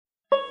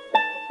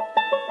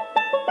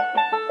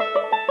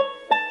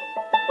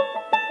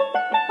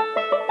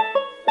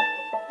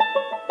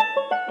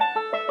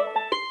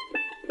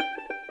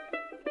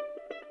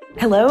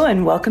Hello,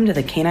 and welcome to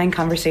the Canine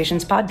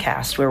Conversations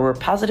podcast, where we're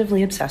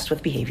positively obsessed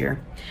with behavior.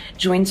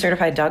 Join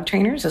certified dog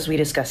trainers as we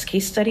discuss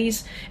case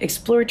studies,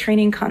 explore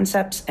training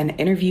concepts, and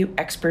interview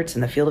experts in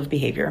the field of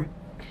behavior.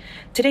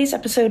 Today's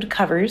episode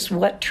covers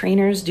what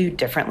trainers do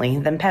differently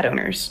than pet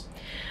owners.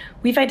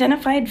 We've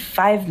identified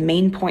 5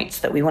 main points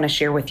that we want to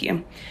share with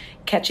you: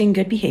 catching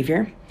good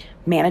behavior,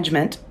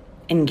 management,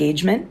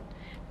 engagement,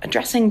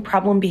 addressing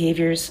problem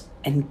behaviors,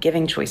 and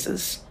giving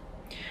choices.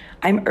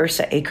 I'm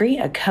Ursa Acree,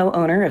 a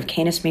co-owner of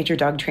Canis Major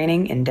Dog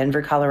Training in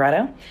Denver,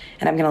 Colorado,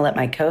 and I'm going to let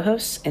my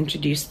co-hosts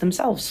introduce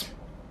themselves.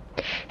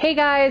 Hey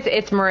guys,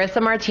 it's Marissa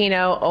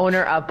Martino,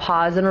 owner of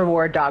Paws and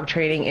Reward Dog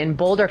Training in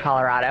Boulder,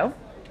 Colorado.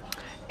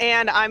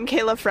 And I'm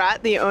Kayla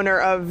Fratt, the owner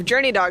of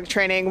Journey Dog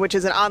Training, which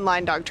is an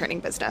online dog training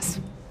business.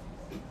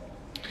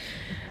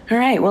 All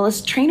right, well,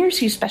 as trainers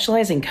who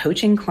specialize in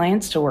coaching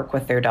clients to work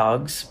with their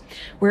dogs,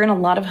 we're in a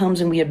lot of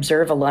homes and we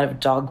observe a lot of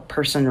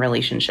dog-person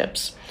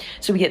relationships.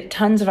 So we get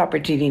tons of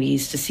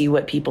opportunities to see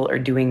what people are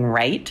doing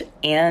right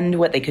and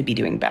what they could be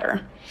doing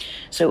better.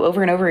 So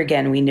over and over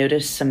again, we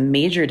notice some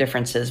major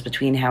differences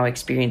between how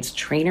experienced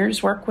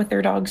trainers work with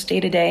their dogs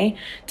day to day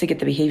to get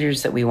the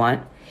behaviors that we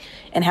want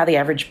and how the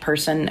average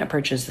person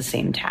approaches the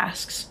same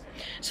tasks.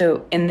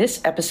 So in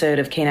this episode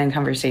of Canine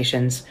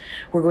Conversations,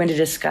 we're going to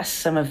discuss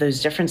some of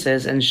those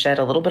differences and shed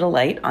a little bit of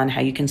light on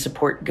how you can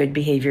support good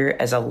behavior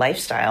as a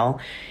lifestyle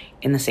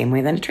in the same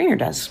way that a trainer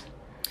does.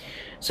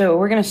 So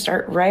we're going to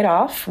start right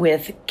off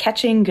with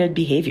catching good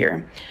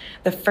behavior.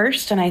 The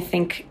first, and I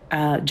think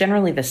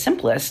generally the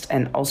simplest,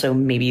 and also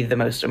maybe the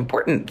most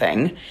important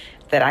thing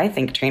that I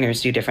think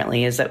trainers do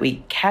differently is that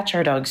we catch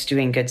our dogs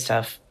doing good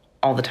stuff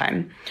all the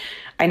time.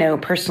 I know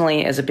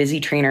personally, as a busy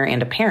trainer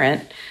and a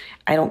parent,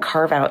 I don't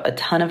carve out a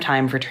ton of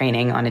time for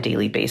training on a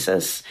daily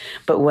basis,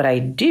 but what I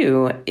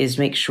do is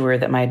make sure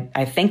that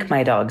I thank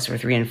my dogs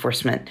with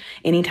reinforcement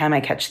anytime I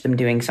catch them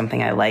doing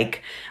something I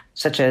like,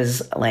 such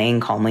as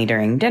laying calmly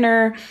during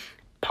dinner,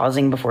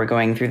 pausing before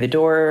going through the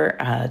door,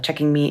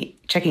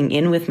 checking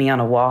in with me on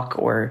a walk,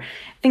 or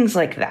things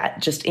like that.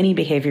 Just any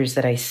behaviors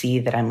that I see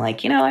that I'm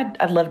like,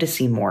 I'd love to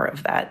see more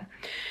of that.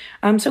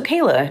 So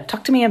Kayla,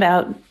 talk to me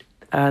about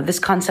this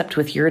concept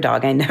with your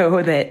dog. I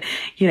know that,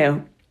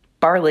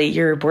 Barley,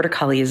 your Border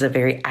Collie, is a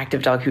very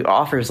active dog who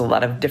offers a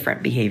lot of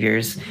different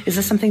behaviors. Is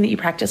this something that you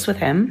practice with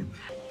him?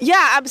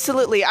 Yeah,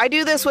 absolutely. I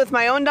do this with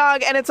my own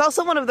dog, and it's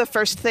also one of the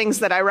first things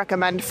that I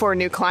recommend for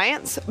new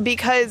clients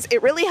because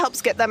it really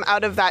helps get them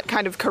out of that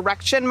kind of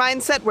correction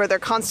mindset where they're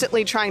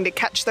constantly trying to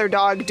catch their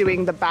dog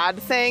doing the bad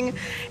thing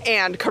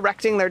and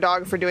correcting their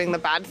dog for doing the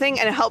bad thing,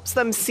 and it helps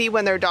them see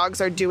when their dogs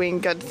are doing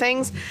good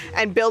things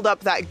and build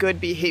up that good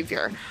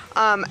behavior.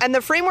 And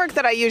the framework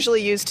that I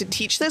usually use to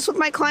teach this with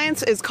my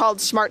clients is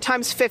called SMART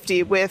Times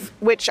 50,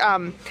 which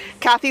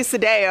Kathy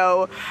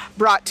Sadeo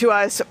brought to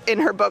us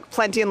in her book,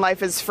 Plenty in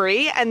Life is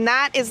Free. And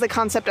that is the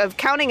concept of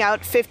counting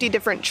out 50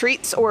 different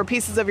treats or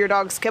pieces of your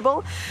dog's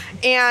kibble.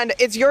 And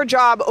it's your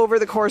job over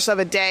the course of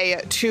a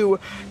day to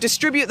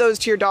distribute those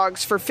to your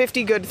dogs for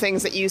 50 good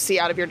things that you see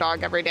out of your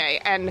dog every day.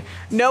 And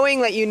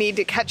knowing that you need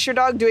to catch your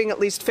dog doing at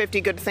least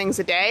 50 good things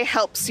a day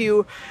helps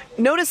you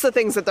notice the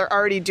things that they're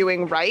already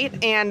doing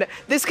right. And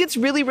this gets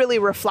really, really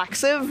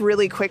reflexive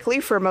really quickly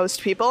for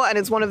most people. And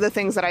it's one of the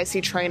things that I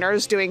see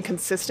trainers doing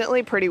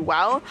consistently pretty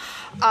well.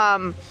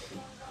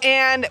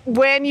 And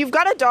when you've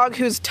got a dog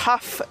who's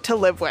tough to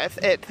live with,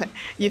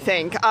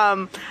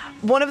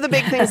 one of the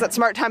big things that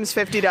SMART Times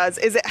 50 does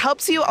is it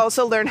helps you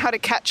also learn how to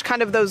catch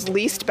kind of those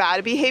least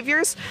bad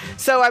behaviors.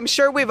 So I'm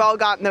sure we've all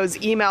gotten those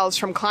emails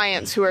from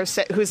clients who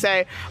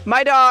say,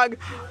 my dog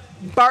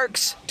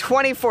barks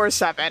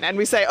 24/7. And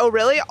we say, oh,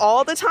 really?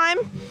 All the time?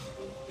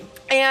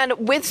 And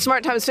with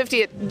SMART Times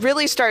 50, it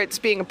really starts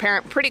being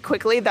apparent pretty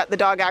quickly that the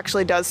dog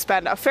actually does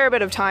spend a fair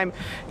bit of time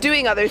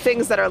doing other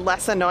things that are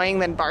less annoying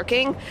than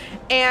barking.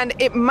 And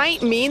it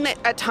might mean that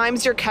at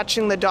times you're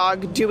catching the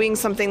dog doing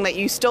something that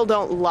you still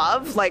don't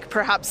love, like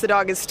perhaps the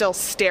dog is still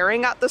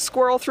staring at the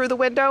squirrel through the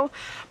window,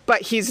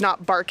 but he's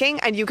not barking,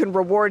 and you can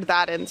reward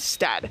that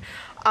instead.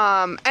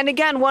 And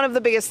again, one of the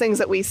biggest things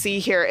that we see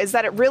here is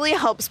that it really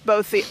helps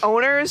both the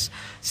owners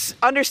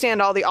understand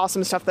all the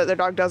awesome stuff that their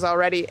dog does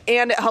already,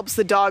 and it helps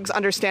the dogs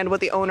understand what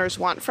the owners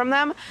want from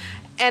them.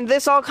 And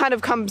this all kind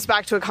of comes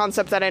back to a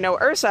concept that I know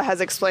Ursa has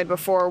explained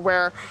before,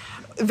 where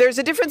there's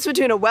a difference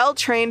between a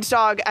well-trained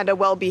dog and a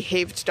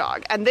well-behaved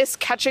dog. And this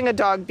catching a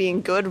dog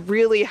being good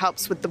really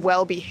helps with the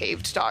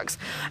well-behaved dogs.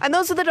 And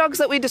those are the dogs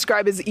that we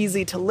describe as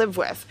easy to live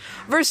with.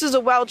 Versus a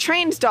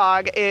well-trained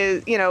dog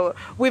is,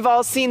 we've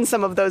all seen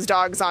some of those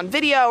dogs on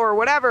video or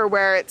whatever,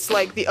 where it's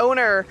like the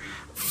owner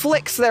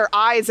flicks their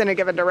eyes in a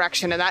given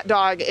direction and that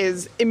dog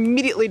is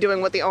immediately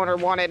doing what the owner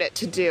wanted it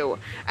to do.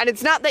 And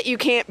it's not that you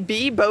can't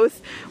be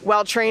both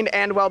well-trained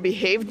and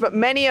well-behaved, but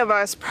many of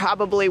us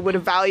probably would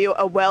value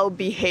a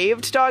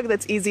well-behaved dog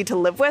that's easy to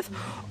live with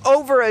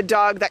over a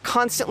dog that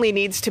constantly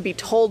needs to be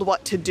told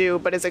what to do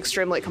but is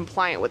extremely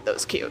compliant with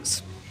those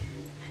cues.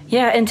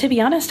 Yeah, and to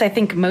be honest, I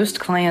think most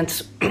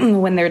clients,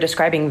 when they're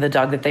describing the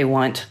dog that they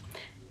want,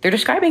 they're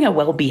describing a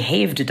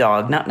well-behaved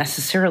dog, not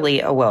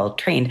necessarily a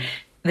well-trained.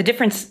 the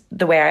difference,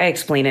 the way I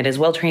explain it, is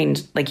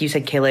well-trained, like you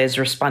said, Kayla, is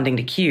responding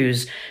to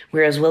cues,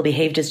 whereas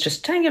well-behaved is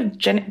just kind of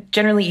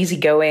generally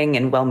easygoing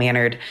and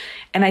well-mannered.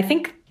 And I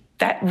think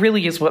that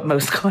really is what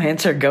most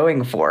clients are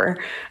going for.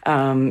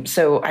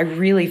 So I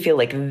really feel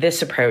like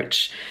this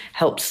approach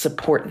helps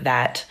support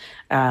that.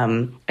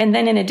 And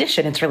then in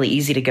addition, it's really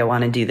easy to go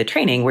on and do the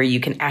training where you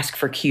can ask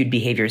for cued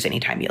behaviors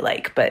anytime you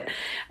like. But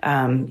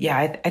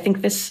I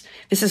think this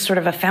is sort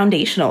of a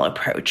foundational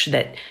approach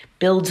that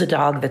builds a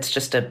dog that's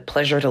just a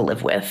pleasure to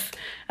live with,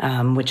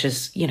 which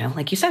is,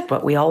 like you said,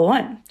 what we all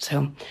want.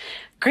 So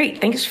great.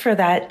 Thanks for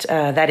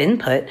that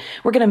input.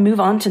 We're going to move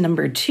on to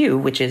number 2,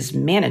 which is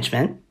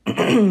management.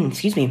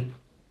 Excuse me.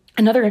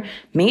 Another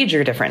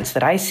major difference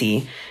that I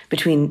see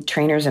between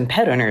trainers and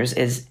pet owners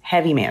is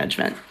heavy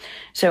management.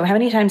 So how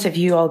many times have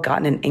you all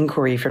gotten an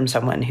inquiry from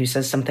someone who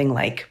says something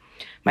like,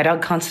 my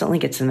dog constantly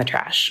gets in the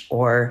trash,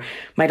 or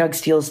my dog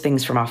steals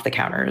things from off the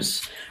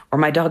counters, or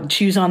my dog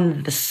chews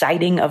on the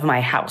siding of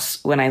my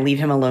house when I leave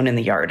him alone in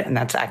the yard? And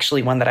that's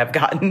actually one that I've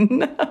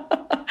gotten.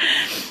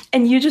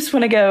 And you just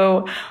want to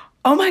go,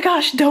 oh my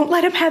gosh, don't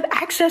let him have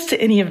access to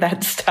any of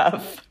that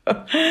stuff.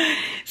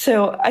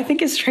 So I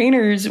think as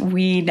trainers,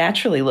 we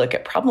naturally look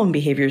at problem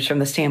behaviors from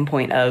the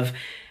standpoint of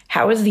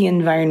how is the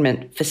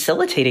environment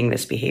facilitating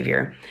this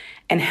behavior?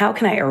 And how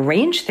can I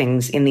arrange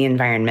things in the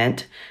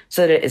environment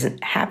so that it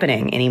isn't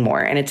happening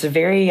anymore? And it's a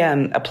very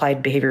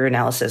applied behavior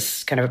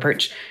analysis kind of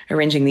approach,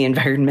 arranging the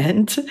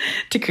environment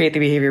to create the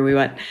behavior we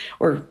want,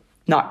 or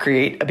not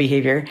create a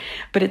behavior.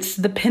 But it's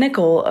the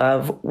pinnacle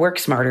of work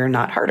smarter,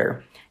 not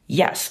harder.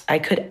 Yes, I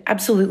could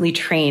absolutely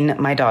train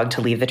my dog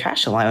to leave the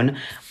trash alone,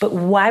 but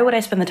why would I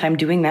spend the time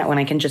doing that when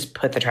I can just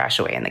put the trash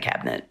away in the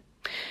cabinet?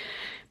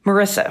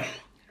 Marissa,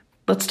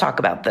 let's talk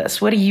about this.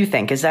 What do you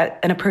think? Is that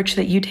an approach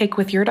that you take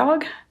with your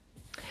dog?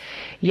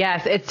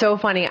 Yes, it's so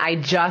funny. I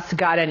just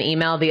got an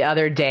email the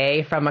other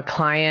day from a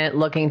client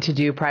looking to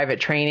do private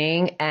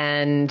training,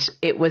 and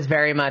it was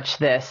very much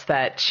this,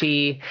 that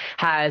she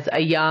has a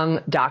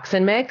young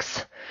dachshund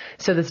mix.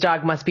 So this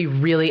dog must be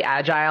really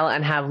agile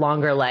and have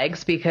longer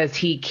legs because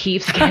he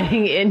keeps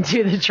getting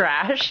into the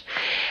trash.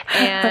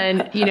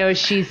 And,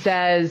 she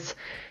says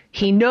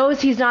he knows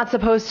he's not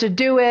supposed to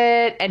do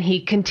it, and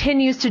he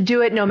continues to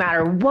do it no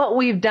matter what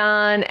we've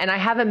done. And I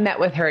haven't met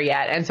with her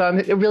yet. And so I'm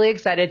really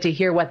excited to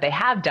hear what they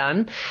have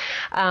done.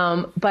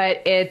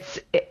 But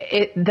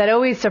that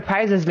always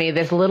surprises me.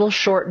 This little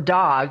short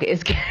dog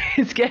is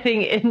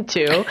getting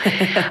into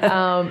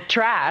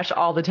trash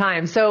all the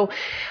time. So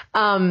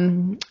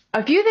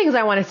a few things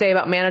I want to say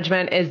about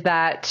management is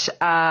that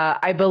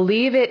I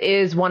believe it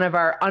is one of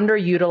our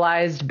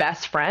underutilized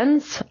best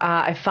friends.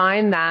 I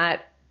find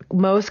that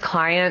most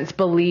clients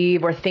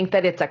believe or think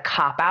that it's a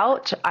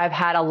cop-out. I've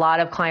had a lot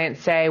of clients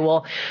say,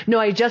 well, no,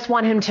 I just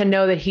want him to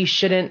know that he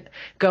shouldn't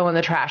go in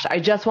the trash. I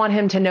just want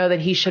him to know that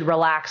he should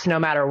relax no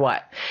matter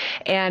what.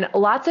 And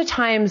lots of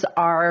times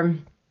our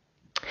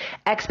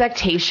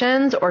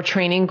expectations or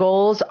training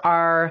goals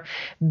are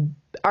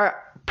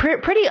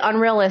pretty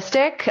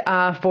unrealistic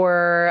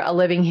for a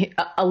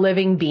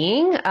living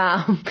being.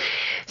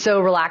 So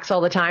relax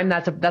all the time.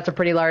 That's a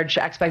pretty large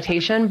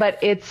expectation, but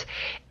it's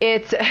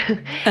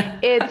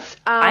I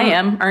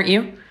am, aren't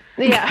you?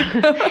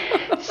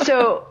 Yeah.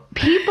 So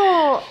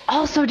people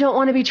also don't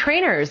want to be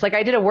trainers. Like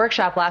I did a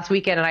workshop last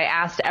weekend and I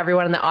asked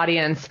everyone in the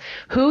audience,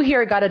 who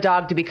here got a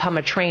dog to become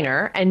a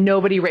trainer? And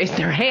nobody raised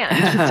their hand.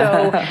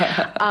 So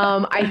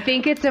I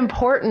think it's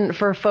important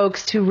for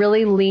folks to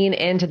really lean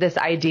into this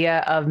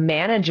idea of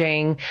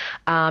managing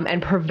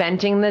and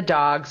preventing the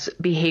dog's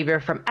behavior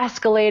from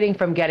escalating,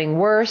 from getting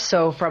worse.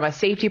 So from a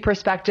safety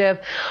perspective,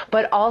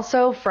 but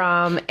also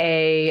from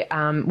we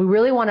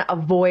really want to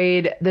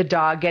avoid the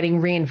dog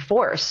getting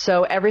reinforced.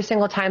 So every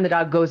single time the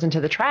dog goes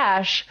into the trash,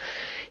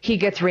 he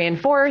gets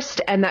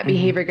reinforced and that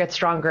behavior gets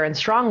stronger and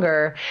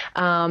stronger.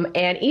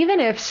 And even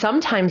if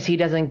sometimes he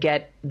doesn't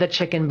get the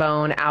chicken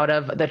bone out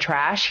of the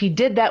trash, he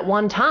did that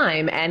one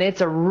time and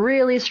it's a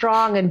really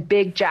strong and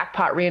big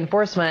jackpot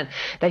reinforcement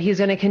that he's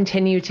going to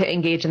continue to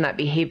engage in that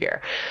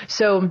behavior.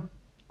 So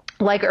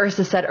like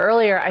Ursa said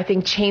earlier, I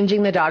think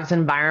changing the dog's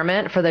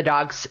environment for the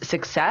dog's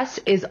success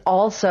is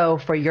also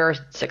for your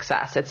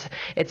success.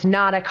 It's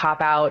not a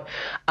cop-out.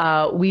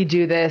 We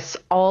do this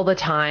all the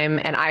time,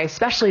 and I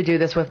especially do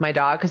this with my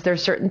dog because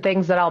there's certain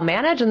things that I'll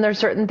manage and there's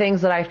certain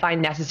things that I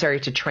find necessary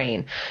to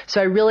train. So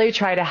I really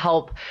try to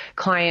help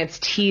clients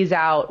tease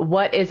out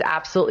what is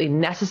absolutely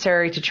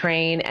necessary to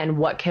train and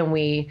what can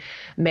we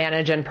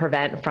manage and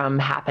prevent from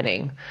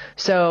happening.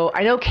 So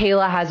I know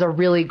Kayla has a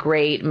really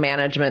great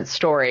management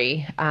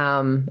story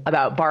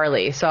about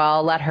Barley. So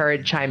I'll let her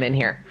chime in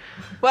here.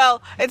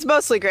 Well, it's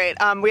mostly great.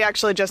 We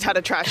actually just had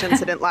a trash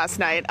incident last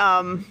night.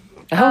 Oh,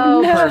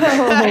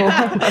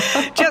 no.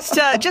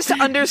 just to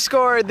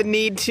underscore the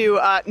need to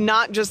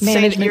not just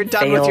say that you're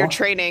done with your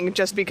training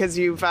just because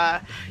you've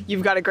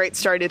got a great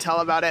story to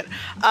tell about it.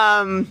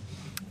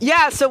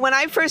 Yeah, so when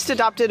I first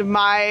adopted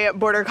my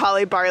Border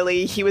Collie,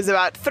 Barley, he was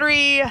about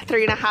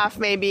 3.5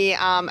 maybe,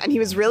 and he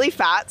was really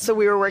fat, so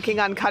we were working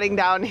on cutting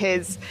down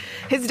his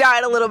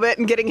diet a little bit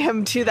and getting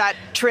him to that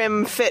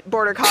trim, fit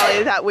Border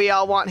Collie that we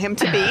all want him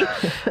to be.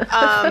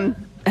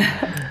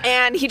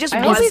 And he just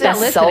wasn't that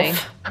listening.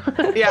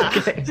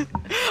 Yeah.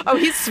 Oh,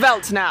 he's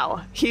svelte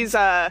now. He's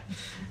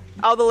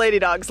all the lady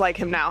dogs like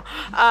him now.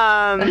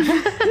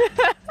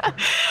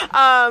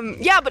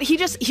 Yeah, but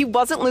he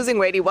wasn't losing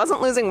weight. He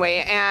wasn't losing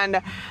weight.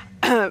 And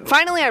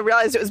finally I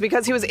realized it was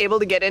because he was able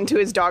to get into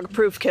his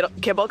dog-proof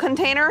kibble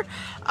container.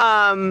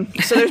 So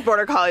there's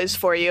Border Collies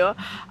for you.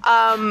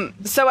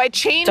 So I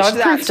changed that.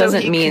 Dog-proof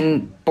doesn't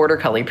mean Border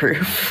Collie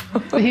proof.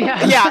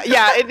 Yeah.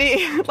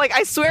 Yeah. Like,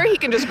 I swear he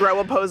can just grow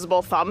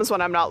opposable thumbs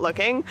when I'm not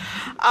looking.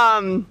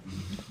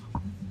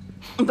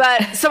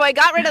 But so I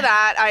got rid of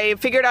that. I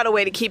figured out a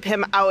way to keep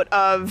him out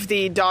of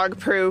the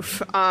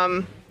dog-proof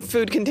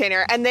food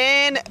container. And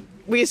then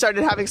we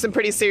started having some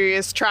pretty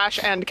serious trash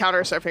and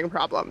counter surfing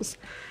problems.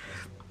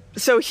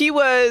 So he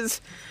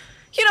was,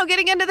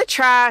 getting into the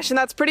trash, and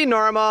that's pretty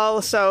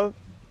normal. So,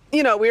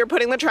 we were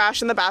putting the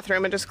trash in the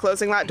bathroom and just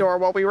closing that door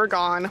while we were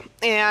gone.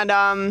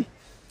 And,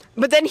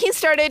 but then he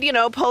started,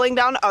 pulling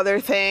down other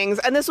things.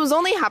 And this was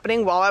only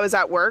happening while I was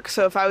at work.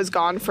 So if I was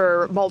gone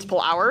for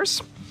multiple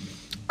hours.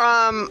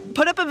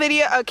 Put up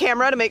a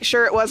camera to make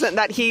sure it wasn't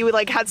that he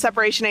had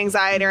separation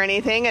anxiety or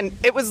anything. And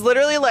it was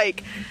literally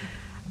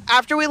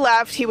after we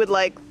left, he would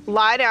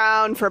lie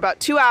down for about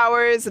 2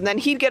 hours, and then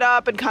he'd get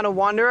up and kind of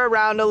wander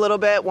around a little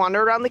bit,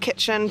 wander around the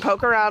kitchen,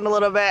 poke around a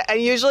little bit, and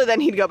usually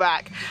then he'd go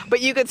back.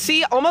 But you could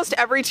see almost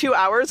every 2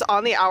 hours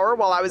on the hour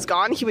while I was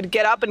gone, he would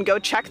get up and go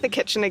check the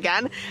kitchen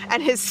again,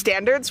 and his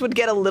standards would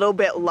get a little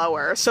bit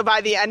lower. So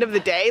by the end of the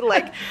day,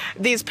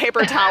 these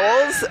paper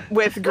towels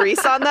with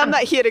grease on them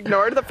that he had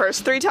ignored the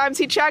first 3 times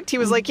he checked, he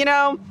was like,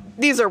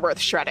 these are worth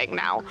shredding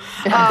now.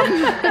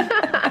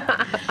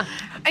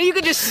 And you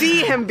could just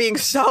see him being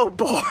so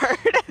bored.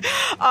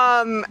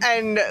 So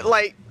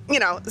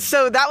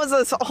that was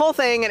this whole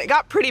thing, and it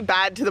got pretty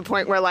bad to the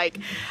point where I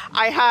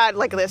had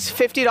this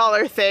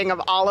 $50 thing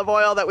of olive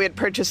oil that we had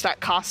purchased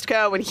at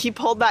Costco, and he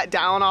pulled that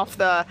down off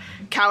the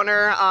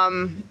counter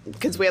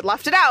because we had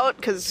left it out,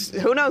 because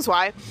who knows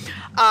why.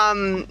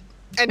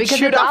 And because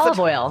chewed it's off olive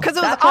oil. Because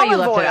it was That's why you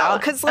olive left it oil. out.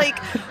 Because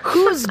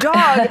whose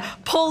dog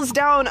pulls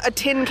down a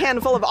tin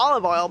can full of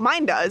olive oil?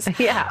 Mine does.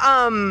 Yeah.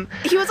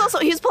 He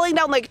was pulling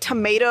down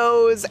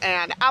tomatoes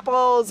and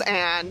apples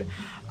and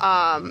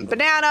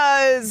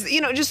bananas.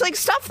 Just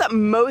stuff that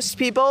most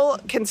people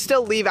can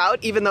still leave out,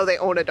 even though they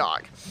own a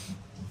dog.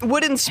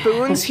 Wooden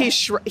spoons. He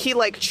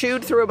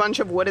chewed through a bunch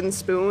of wooden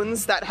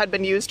spoons that had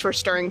been used for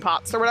stirring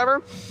pots or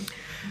whatever.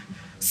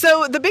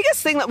 So the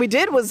biggest thing that we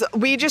did was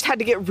we just had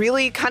to get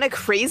really kind of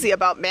crazy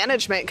about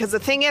management, because the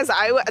thing is,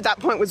 I at that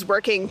point was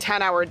working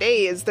 10-hour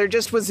days. There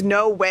just was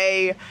no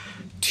way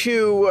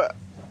to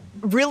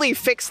really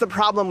fix the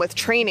problem with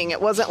training.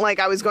 It wasn't like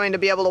I was going to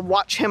be able to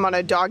watch him on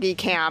a doggy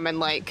cam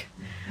and I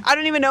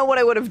don't even know what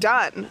I would have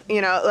done.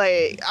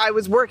 I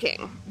was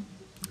working.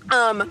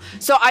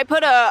 So I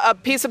put a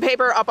piece of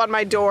paper up on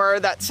my door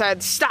that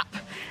said, "Stop.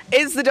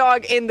 Is the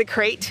dog in the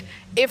crate?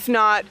 If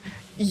not,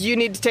 you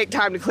need to take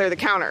time to clear the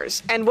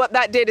counters." And what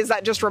that did is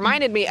that just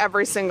reminded me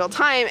every single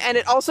time. And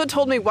it also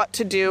told me what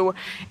to do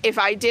if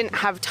I didn't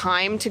have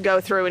time to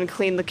go through and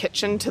clean the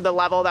kitchen to the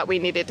level that we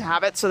needed to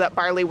have it, so that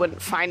Barley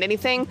wouldn't find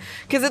anything.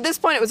 Because at this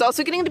point, it was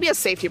also getting to be a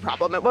safety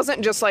problem. It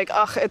wasn't just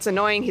ugh, it's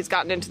annoying, he's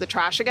gotten into the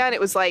trash again.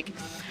 It was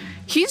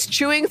he's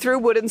chewing through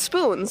wooden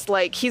spoons.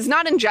 He's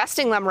not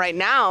ingesting them right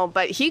now,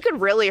 but he could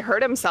really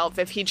hurt himself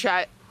if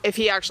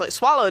he actually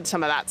swallowed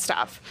some of that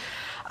stuff.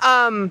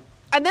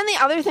 And then the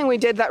other thing we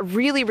did that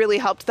really, really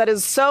helped, that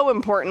is so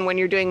important when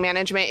you're doing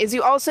management, is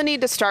you also need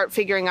to start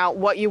figuring out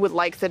what you would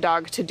like the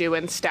dog to do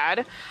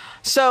instead.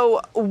 So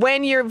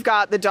when you've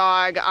got the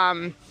dog,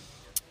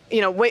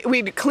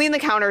 we'd clean the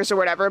counters or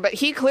whatever, but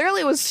he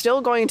clearly was still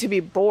going to be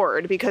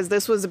bored, because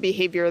this was a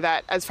behavior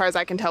that, as far as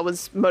I can tell,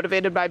 was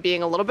motivated by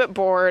being a little bit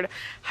bored,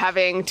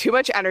 having too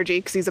much energy,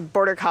 because he's a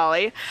Border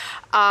Collie,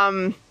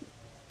 and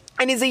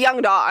he's a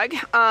young dog.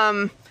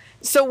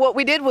 So what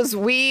we did was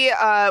we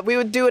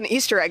would do an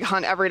Easter egg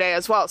hunt every day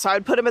as well. So I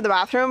would put him in the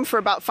bathroom for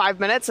about 5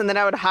 minutes, and then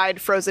I would hide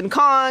frozen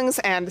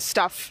Kongs and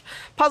stuff,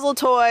 puzzle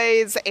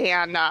toys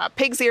and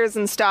pig's ears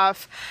and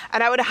stuff.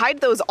 And I would hide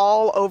those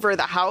all over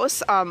the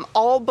house,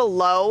 all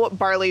below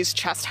Barley's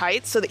chest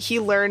height, so that he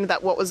learned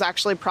that what was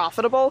actually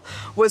profitable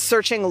was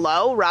searching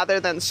low rather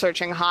than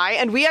searching high.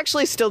 And we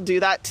actually still do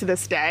that to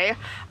this day.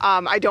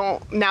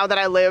 Now that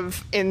I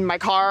live in my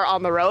car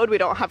on the road, we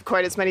don't have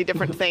quite as many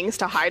different things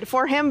to hide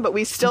for him, but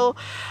we still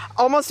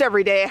almost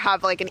every day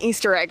have an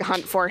Easter egg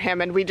hunt for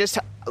him, and we just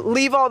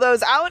leave all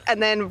those out,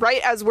 and then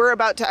right as we're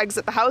about to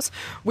exit the house,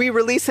 we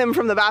release him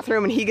from the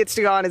bathroom and he gets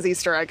to go on his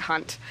Easter egg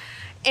hunt.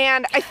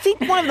 And I think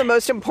one of the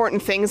most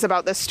important things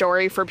about this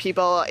story for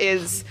people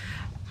is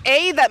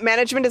that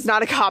management is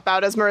not a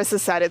cop-out. As Marissa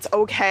said, it's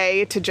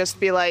okay to just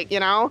be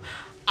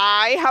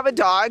I have a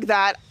dog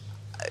that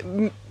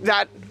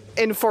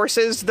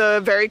enforces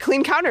the very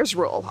clean counters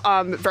rule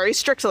very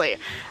strictly,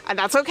 and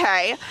that's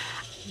okay.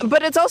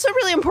 But it's also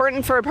really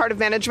important for a part of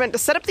management to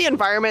set up the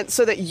environment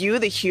so that you,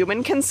 the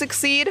human, can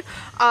succeed.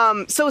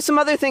 So some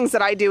other things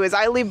that I do is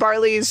I leave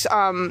Barley's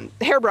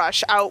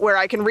hairbrush out where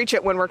I can reach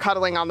it when we're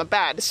cuddling on the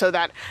bed, so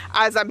that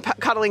as I'm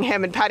cuddling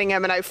him and petting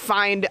him and I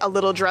find a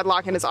little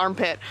dreadlock in his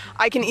armpit,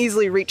 I can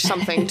easily reach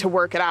something to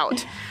work it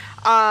out.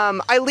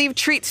 I leave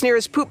treats near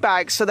his poop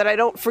bag so that I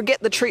don't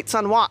forget the treats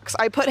on walks.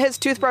 I put his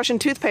toothbrush and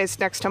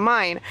toothpaste next to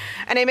mine,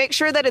 and I make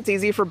sure that it's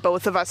easy for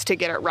both of us to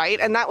get it right.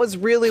 And that was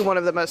really one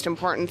of the most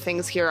important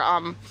things here.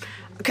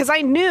 Because I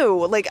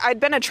knew, like,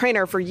 I'd been a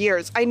trainer for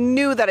years. I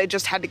knew that I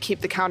just had to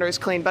keep the counters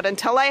clean. But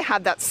until I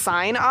had that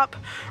sign up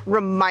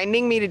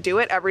reminding me to do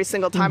it every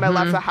single time I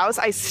left the house,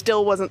 I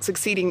still wasn't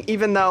succeeding,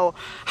 even though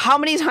how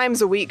many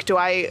times a week do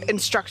I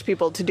instruct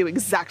people to do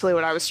exactly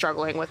what I was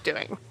struggling with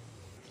doing?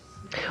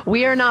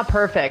 We are not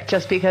perfect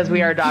just because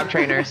we are dog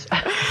trainers.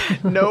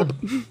 Nope.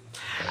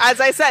 As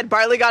I said,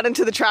 Barley got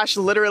into the trash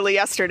literally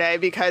yesterday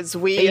because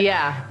we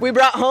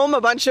brought home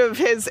a bunch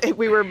of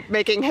we were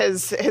making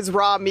his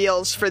raw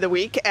meals for the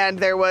week, and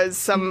there was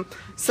some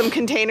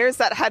containers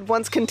that had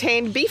once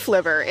contained beef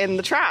liver in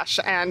the trash,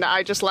 and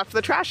I just left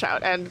the trash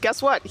out. And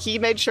guess what? He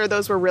made sure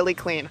those were really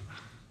clean.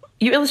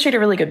 You illustrate a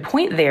really good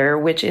point there,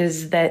 which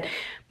is that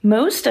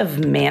most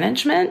of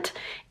management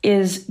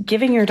is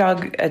giving your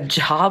dog a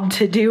job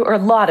to do, or a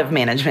lot of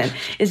management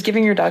is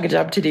giving your dog a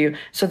job to do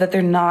so that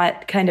they're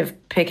not kind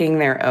of picking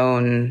their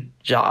own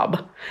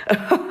job.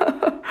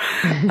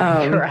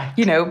 Correct.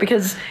 You know,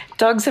 because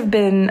dogs have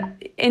been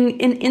in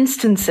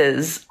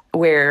instances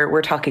where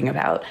we're talking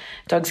about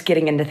dogs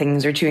getting into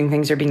things or chewing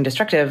things or being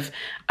destructive.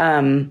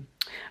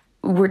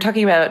 We're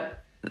talking about,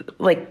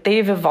 like,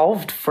 they've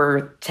evolved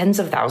for tens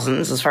of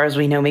thousands, as far as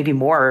we know, maybe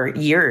more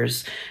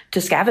years, to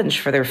scavenge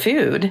for their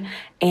food.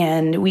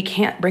 And we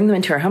can't bring them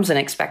into our homes and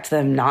expect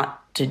them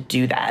not to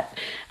do that.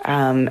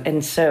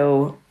 And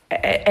so,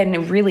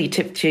 and really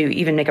to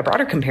even make a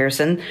broader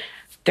comparison,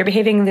 they're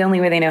behaving the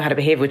only way they know how to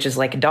behave, which is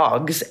like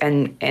dogs.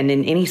 And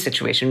in any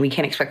situation, we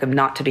can't expect them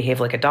not to behave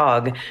like a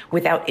dog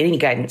without any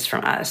guidance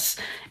from us.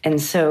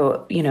 And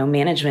so, you know,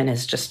 management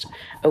is just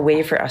a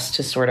way for us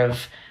to sort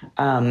of,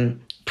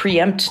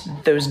 preempt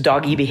those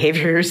doggy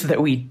behaviors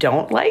that we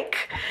don't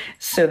like,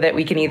 so that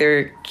we can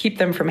either keep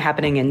them from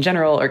happening in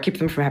general or keep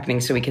them from happening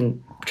so we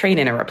can train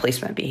in a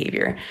replacement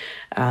behavior.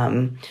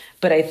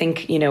 But I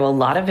think, you know, a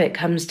lot of it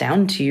comes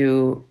down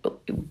to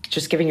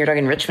just giving your dog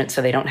enrichment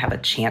so they don't have a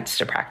chance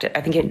to practice.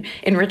 I think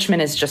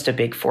enrichment is just a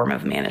big form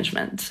of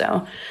management.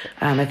 So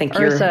I think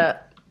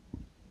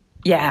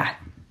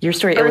your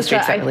story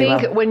illustrates that really well.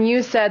 I think when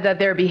you said that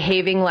they're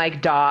behaving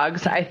like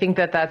dogs, I think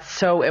that that's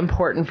so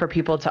important for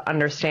people to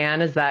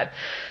understand, is that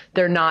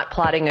they're not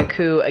plotting a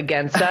coup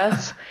against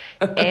us.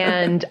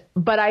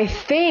 But I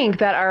think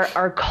that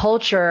our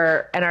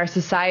culture and our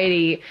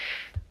society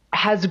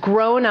has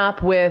grown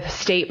up with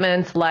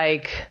statements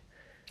like,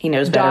 he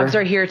knows better. Dogs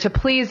are here to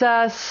please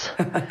us.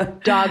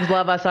 Dogs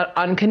love us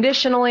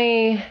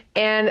unconditionally.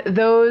 And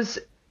those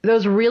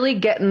really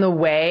get in the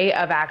way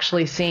of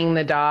actually seeing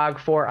the dog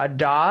for a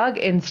dog,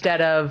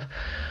 instead of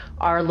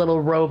our little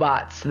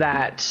robots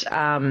that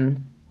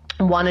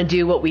want to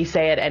do what we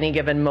say at any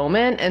given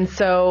moment. And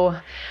so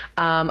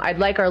I'd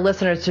like our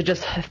listeners to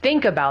just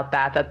think about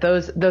that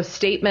those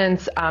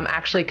statements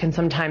actually can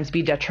sometimes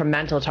be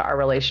detrimental to our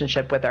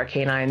relationship with our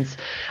canines,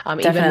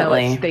 even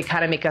though they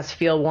kind of make us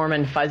feel warm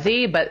and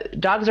fuzzy. But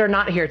dogs are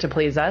not here to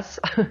please us.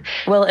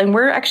 Well, and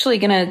we're actually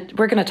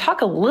gonna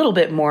talk a little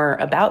bit more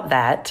about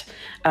that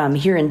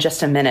here in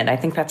just a minute. I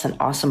think that's an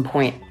awesome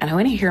point, and I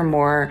want to hear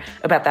more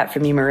about that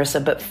from you,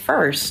 Marissa. But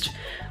first,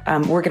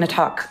 we're going to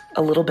talk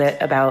a little bit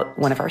about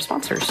one of our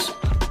sponsors.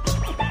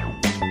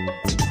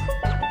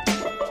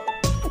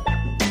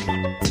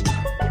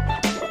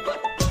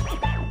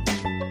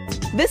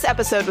 This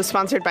episode was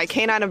sponsored by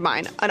Canine of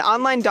Mine, an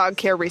online dog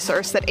care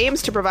resource that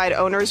aims to provide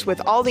owners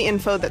with all the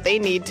info that they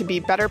need to be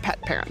better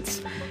pet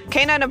parents.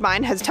 Canine of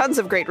Mine has tons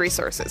of great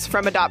resources,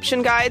 from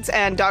adoption guides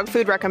and dog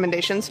food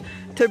recommendations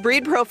to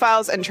breed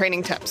profiles and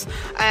training tips.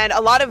 And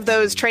a lot of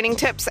those training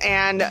tips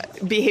and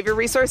behavior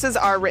resources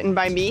are written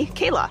by me,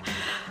 Kayla.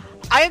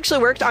 I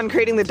actually worked on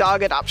creating the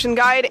dog adoption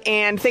guide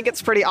and think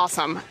it's pretty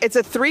awesome. It's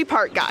a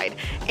 3-part guide,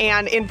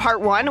 and in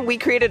part 1, we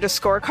created a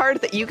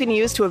scorecard that you can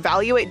use to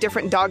evaluate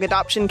different dog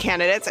adoption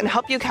candidates and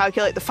help you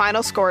calculate the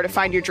final score to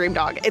find your dream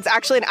dog. It's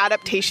actually an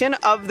adaptation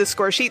of the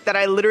score sheet that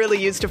I literally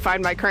used to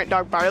find my current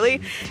dog, Barley,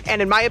 and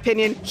in my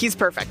opinion, he's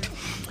perfect.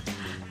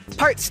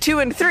 Parts 2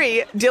 and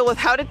 3 deal with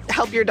how to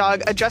help your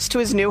dog adjust to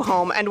his new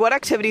home and what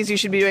activities you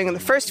should be doing in the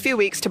first few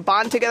weeks to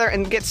bond together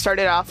and get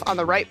started off on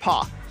the right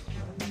paw.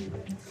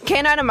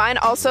 Canine of Mine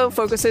also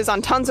focuses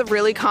on tons of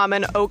really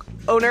common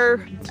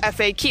owner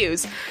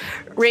FAQs,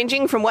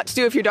 ranging from what to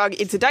do if your dog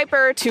eats a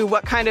diaper to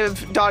what kind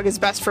of dog is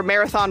best for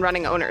marathon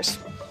running owners.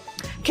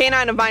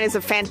 Canine of Mine is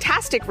a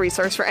fantastic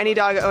resource for any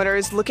dog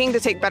owners looking to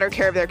take better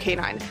care of their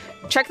canine.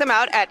 Check them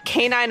out at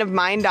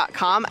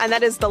canineofmine.com, and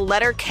that is the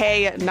letter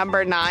K,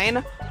 number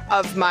 9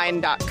 of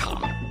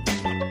mine.com.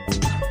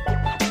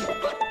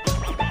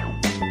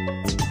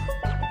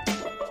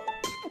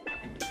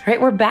 All right,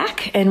 we're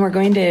back, and we're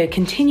going to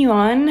continue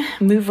on,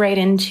 move right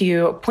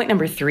into point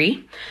number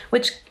 3,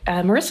 which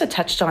Marissa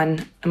touched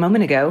on a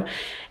moment ago,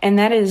 and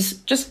that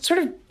is just sort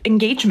of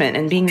engagement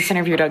and being the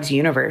center of your dog's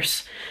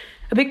universe.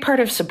 A big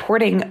part of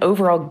supporting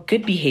overall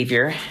good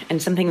behavior,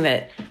 and something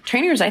that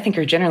trainers I think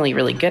are generally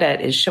really good at,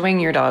 is showing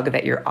your dog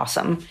that you're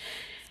awesome.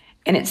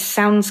 And it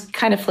sounds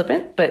kind of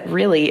flippant, but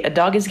really, a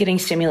dog is getting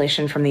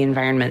stimulation from the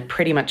environment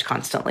pretty much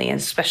constantly,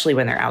 especially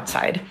when they're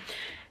outside.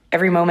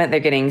 Every moment they're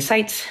getting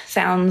sights,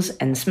 sounds,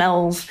 and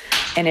smells.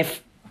 And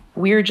if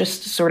we're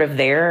just sort of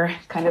there,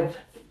 kind of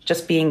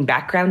just being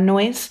background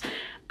noise,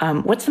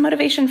 what's the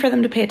motivation for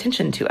them to pay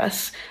attention to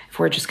us if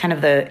we're just kind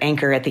of the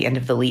anchor at the end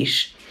of the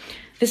leash?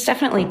 This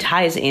definitely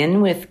ties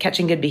in with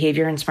catching good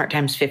behavior in Smart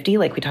Times 50,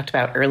 like we talked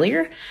about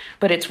earlier,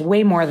 but it's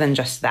way more than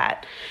just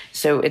that.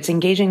 So it's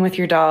engaging with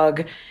your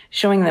dog,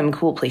 showing them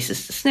cool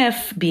places to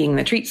sniff, being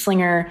the treat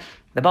slinger,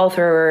 the ball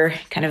thrower,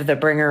 kind of the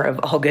bringer of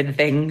all good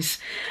things.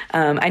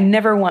 I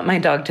never want my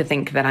dog to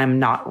think that I'm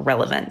not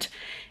relevant.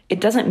 It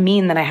doesn't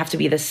mean that I have to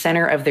be the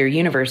center of their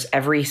universe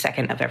every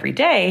second of every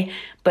day,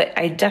 but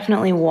I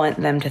definitely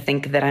want them to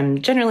think that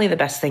I'm generally the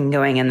best thing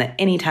going and that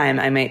anytime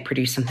I might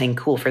produce something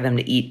cool for them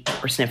to eat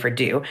or sniff or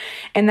do.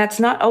 And that's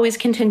not always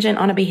contingent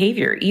on a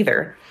behavior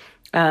either.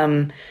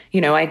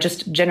 I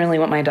just generally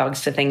want my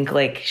dogs to think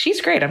like,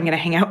 she's great, I'm going to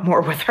hang out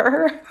more with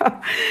her.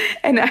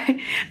 And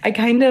I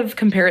kind of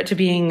compare it to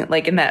being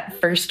like in that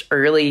first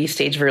early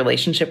stage of a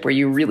relationship where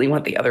you really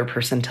want the other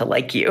person to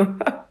like you.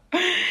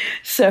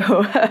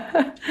 So,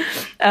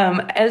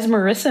 as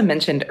Marissa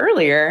mentioned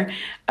earlier,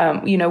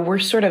 we're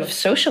sort of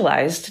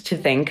socialized to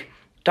think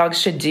dogs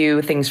should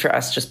do things for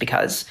us just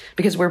because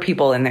we're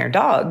people and they're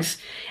dogs.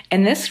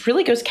 And this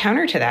really goes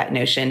counter to that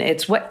notion.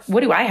 It's what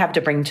do I have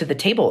to bring to the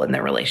table in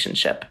the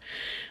relationship?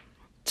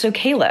 So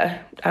Kayla,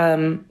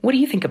 what do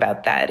you think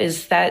about that?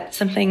 Is that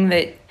something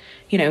that,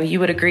 you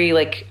would agree?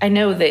 Like, I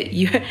know that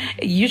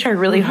you try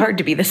really hard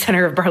to be the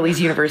center of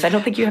Barley's universe. I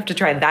don't think you have to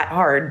try that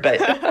hard, but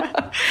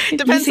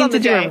you seem to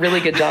do a really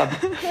good job.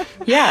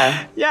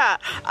 Yeah. Yeah.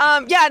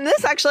 And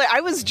this actually,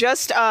 I was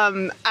just,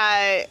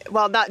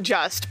 not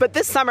just, but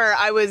this summer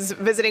I was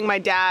visiting my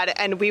dad,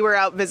 and we were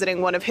out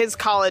visiting one of his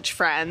college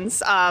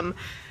friends.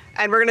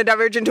 And we're going to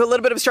diverge into a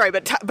little bit of a story,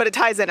 but it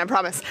ties in, I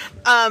promise.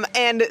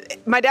 And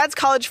my dad's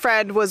college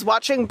friend was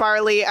watching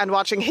Barley and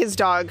watching his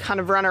dog kind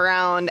of run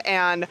around.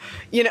 And,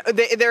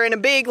 they're in a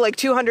big,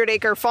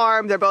 200-acre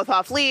farm. They're both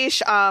off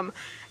leash. And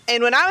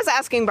when I was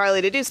asking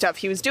Barley to do stuff,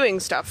 he was doing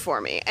stuff for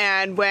me.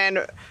 And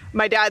when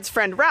my dad's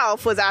friend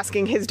Ralph was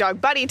asking his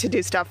dog Buddy to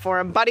do stuff for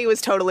him, Buddy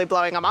was totally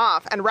blowing him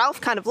off. And Ralph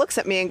kind of looks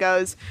at me and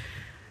goes,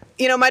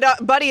 my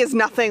dog, Buddy is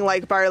nothing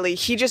like Barley.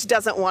 He just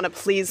doesn't want to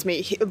please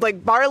me.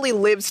 Barley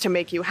lives to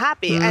make you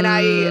happy.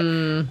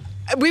 And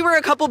we were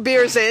a couple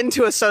beers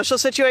into a social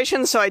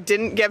situation, so I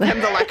didn't give him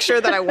the lecture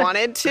that I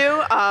wanted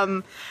to.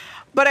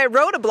 But I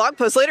wrote a blog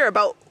post later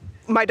about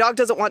my dog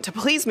doesn't want to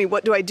please me.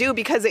 What do I do?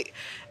 Because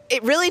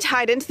it really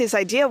tied into this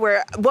idea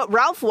where what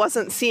Ralph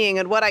wasn't seeing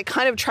and what I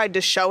kind of tried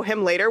to show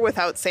him later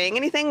without saying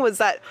anything was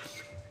that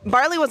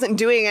Barley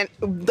wasn't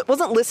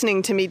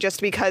listening to me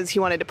just because he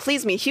wanted to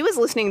please me. He was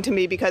listening to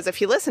me because if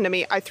he listened to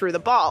me, I threw the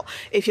ball.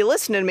 If he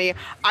listened to me,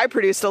 I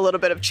produced a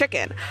little bit of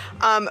chicken.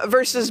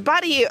 Versus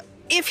Buddy,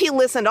 if he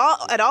listened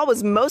at all,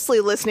 was mostly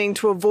listening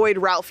to avoid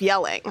Ralph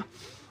yelling.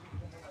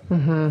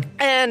 Mm-hmm.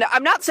 And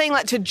I'm not saying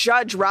that to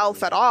judge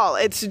Ralph at all.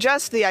 It's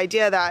just the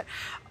idea that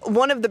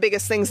one of the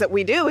biggest things that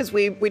we do is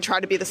we try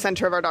to be the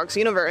center of our dog's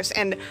universe.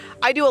 And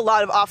I do a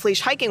lot of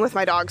off-leash hiking with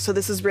my dog, so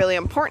this is really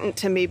important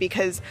to me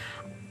because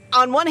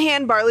on one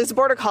hand, Barley's a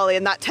border collie,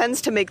 and that tends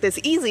to make this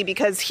easy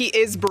because he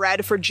is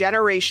bred for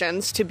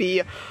generations to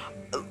be,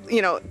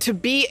 to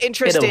be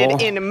interested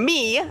biddable in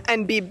me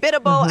and be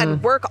biddable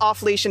and work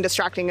off-leash in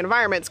distracting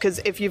environments. Because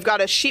if you've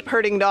got a sheep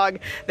herding dog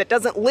that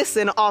doesn't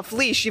listen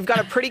off-leash, you've got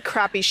a pretty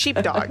crappy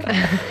sheepdog.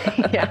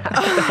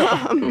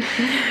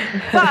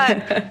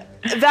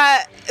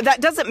 But that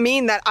doesn't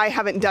mean that I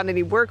haven't done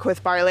any work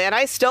with Barley, and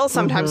I still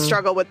sometimes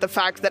struggle with the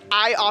fact that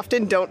I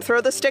often don't throw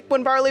the stick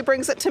when Barley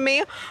brings it to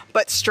me,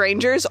 but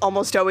strangers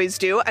almost always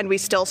do, and we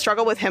still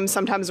struggle with him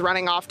sometimes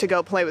running off to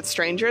go play with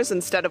strangers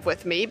instead of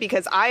with me,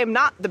 because I am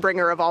not the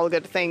bringer of all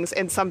good things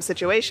in some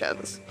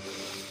situations.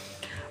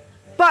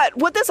 But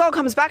what this all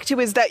comes back to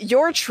is that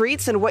your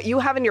treats and what you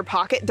have in your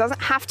pocket doesn't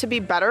have to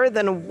be better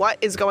than what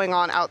is going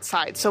on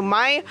outside. So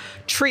my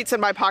treats in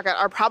my pocket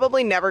are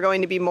probably never going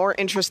to be more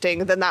interesting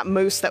than that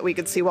moose that we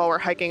could see while we're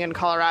hiking in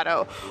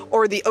Colorado,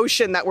 or the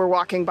ocean that we're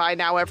walking by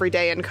now every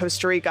day in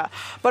Costa Rica.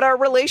 But our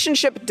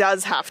relationship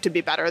does have to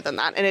be better than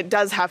that, and it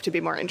does have to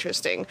be more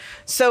interesting.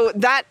 So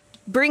that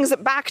brings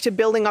it back to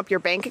building up your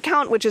bank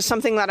account, which is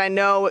something that I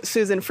know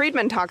Susan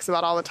Friedman talks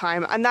about all the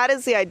time. And that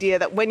is the idea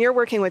that when you're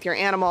working with your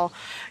animal,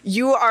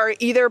 you are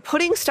either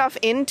putting stuff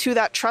into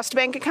that trust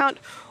bank account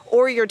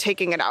or you're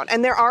taking it out.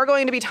 And there are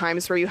going to be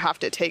times where you have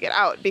to take it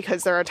out,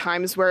 because there are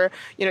times where,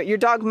 your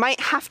dog might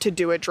have to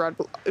do a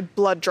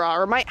blood draw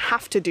or might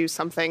have to do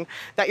something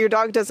that your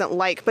dog doesn't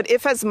like. But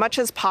if as much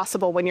as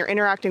possible when you're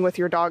interacting with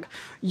your dog,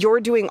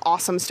 you're doing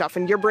awesome stuff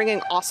and you're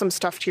bringing awesome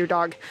stuff to your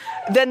dog,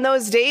 then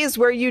those days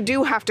where you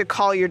do have to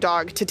call your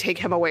dog to take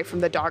him away from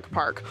the dog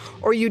park,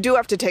 or you do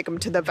have to take him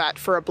to the vet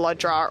for a blood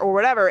draw or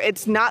whatever,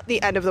 it's not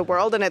the end of the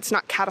world and it's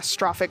not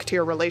catastrophic to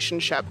your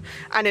relationship.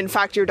 And in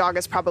fact, your dog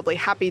is probably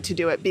happy to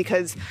do it,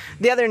 because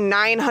the other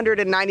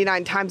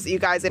 999 times that you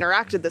guys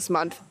interacted this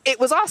month, it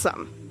was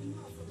awesome.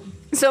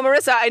 So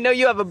Marissa, I know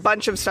you have a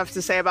bunch of stuff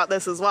to say about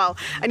this as well.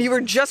 And you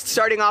were just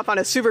starting off on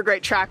a super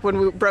great track when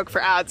we broke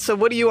for ads. So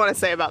what do you want to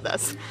say about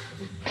this?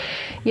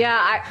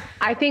 Yeah,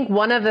 I think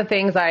one of the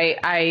things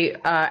I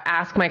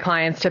ask my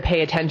clients to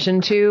pay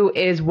attention to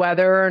is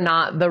whether or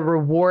not the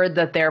reward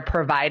that they're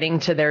providing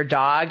to their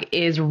dog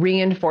is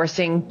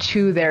reinforcing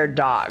to their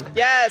dog.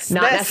 Yes.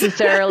 Not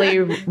necessarily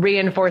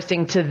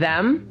reinforcing to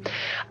them.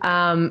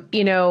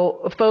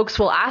 Folks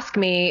will ask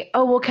me,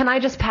 oh, well, can I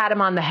just pat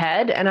him on the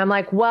head? And I'm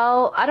like,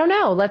 well, I don't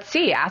know. Let's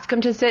see. Ask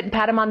him to sit and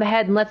pat him on the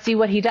head and let's see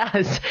what he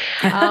does.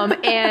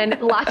 And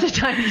lots of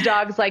times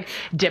dogs like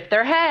dip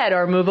their head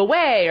or move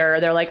away, or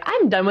they're like,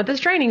 I'm done with this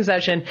training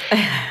session.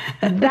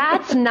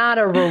 That's not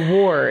a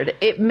reward.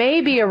 It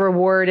may be a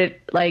reward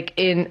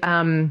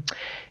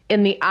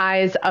in the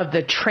eyes of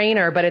the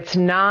trainer, but it's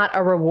not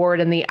a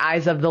reward in the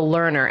eyes of the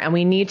learner. And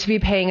we need to be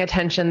paying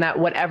attention that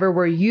whatever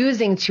we're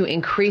using to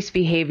increase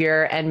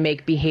behavior and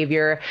make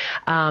behavior,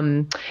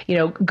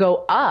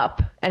 go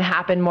up and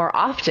happen more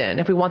often.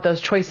 If we want those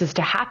choices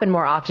to happen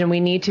more often, we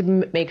need to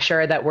make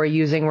sure that we're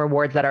using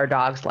rewards that our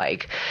dogs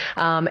like.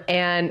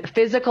 And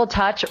physical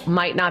touch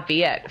might not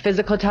be it.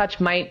 Physical touch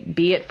might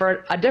be it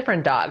for a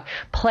different dog.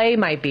 Play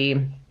might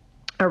be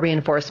a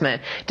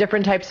reinforcement.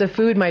 Different types of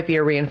food might be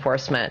a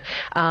reinforcement.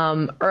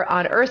 Or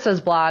on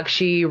Ursa's blog,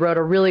 she wrote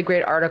a really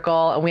great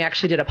article, and we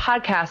actually did a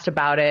podcast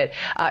about it,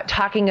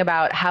 talking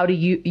about how to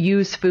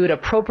use food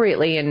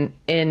appropriately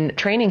in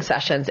training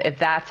sessions, if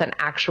that's an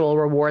actual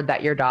reward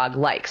that your dog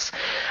likes.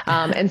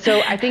 And so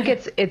I think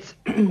it's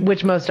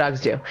which most dogs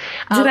do.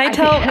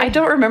 I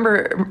don't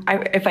remember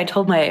if I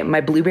told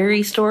my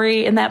blueberry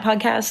story in that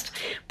podcast,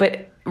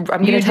 but I'm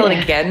going to tell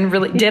it again.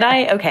 Really? Did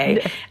I?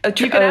 Okay. You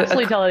can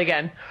absolutely tell it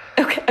again.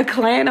 Okay. A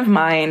client of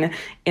mine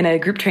in a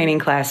group training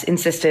class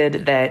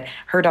insisted that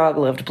her dog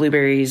loved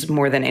blueberries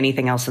more than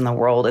anything else in the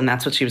world, and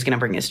that's what she was going to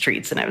bring as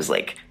treats. And I was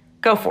like,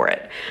 go for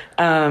it.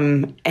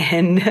 And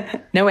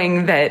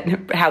knowing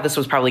that how this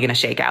was probably going to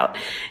shake out.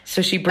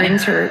 So she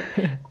brings her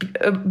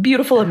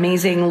beautiful,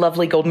 amazing,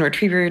 lovely golden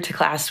retriever to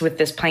class with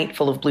this pint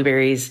full of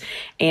blueberries.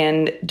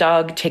 And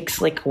dog takes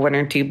like one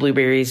or two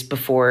blueberries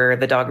before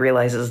the dog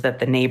realizes that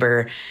the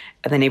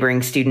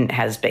neighboring student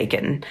has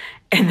bacon.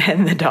 And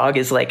then the dog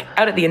is like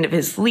out at the end of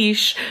his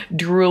leash,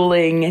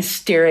 drooling,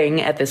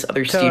 staring at this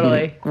other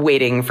student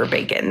waiting for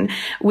bacon,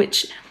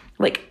 which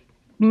like,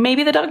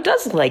 maybe the dog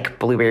does like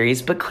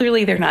blueberries, but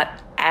clearly they're not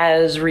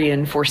as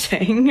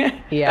reinforcing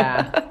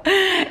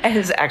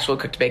as actual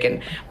cooked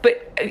bacon.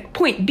 But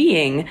point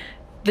being,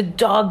 the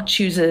dog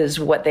chooses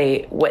what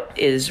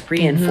is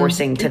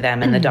reinforcing to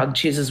them, and the dog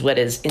chooses what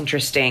is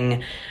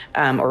interesting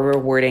or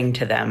rewarding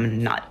to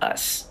them, not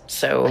us.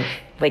 So,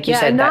 like you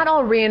said, and not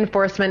all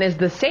reinforcement is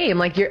the same.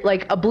 Like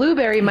a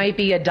blueberry might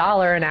be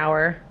 $1 an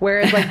hour,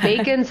 whereas like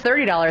bacon's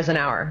 $30 an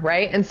hour,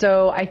 right? And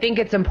so I think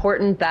it's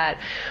important that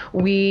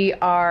we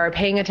are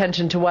paying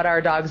attention to what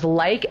our dogs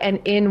like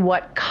and in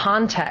what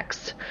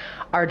context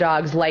our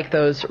dogs like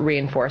those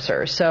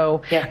reinforcers.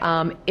 So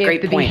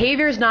if the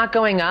behavior is not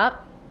going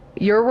up,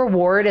 your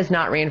reward is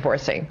not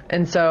reinforcing.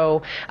 And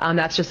so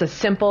that's just a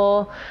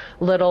simple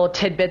little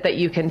tidbit that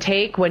you can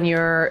take when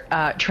you're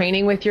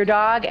training with your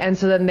dog. And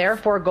so then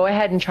therefore go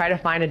ahead and try to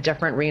find a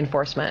different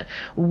reinforcement.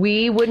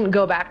 We wouldn't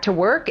go back to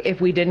work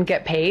if we didn't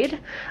get paid,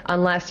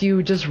 unless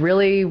you just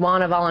really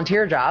want a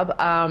volunteer job.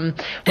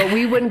 But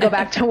we wouldn't go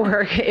back to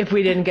work if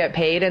we didn't get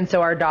paid. And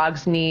so our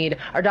dogs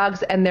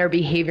and their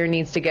behavior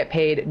needs to get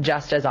paid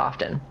just as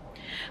often.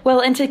 Well,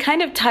 and to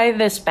kind of tie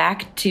this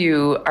back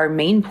to our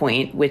main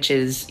point, which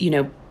is,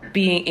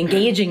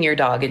 engaging your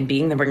dog and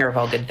being the bringer of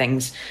all good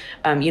things,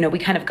 we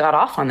kind of got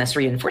off on this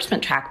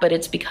reinforcement track, but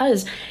it's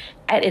because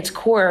at its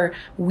core,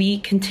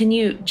 we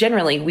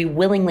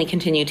willingly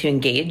continue to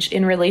engage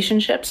in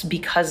relationships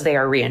because they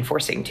are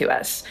reinforcing to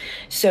us.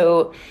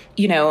 So,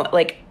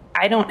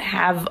 I don't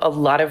have a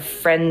lot of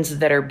friends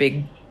that are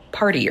big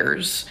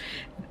partiers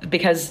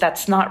because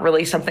that's not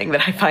really something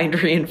that I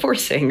find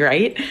reinforcing,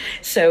 right?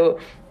 So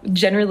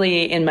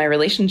generally in my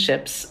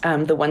relationships,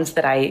 the ones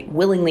that I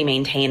willingly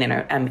maintain and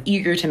am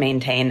eager to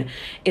maintain,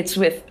 it's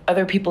with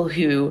other people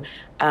who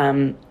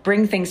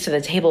bring things to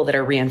the table that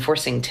are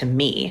reinforcing to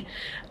me.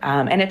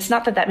 And it's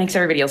not that makes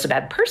everybody else a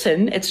bad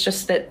person. It's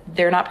just that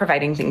they're not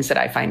providing things that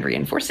I find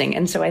reinforcing.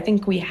 And so I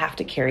think we have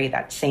to carry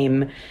that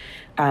same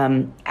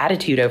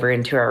attitude over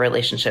into our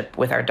relationship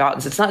with our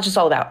dogs. It's not just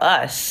all about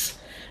us.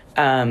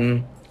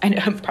 I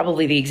know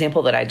probably the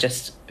example that I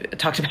just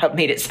talked about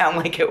made it sound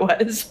like it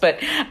was, but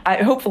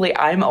hopefully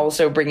I'm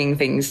also bringing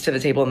things to the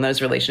table in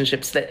those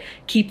relationships that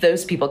keep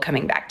those people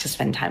coming back to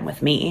spend time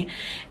with me.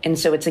 And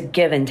so it's a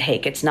give and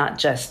take. It's not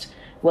just,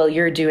 well,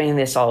 you're doing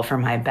this all for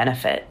my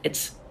benefit.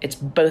 It's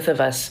both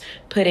of us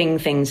putting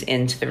things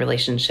into the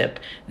relationship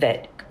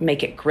that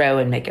make it grow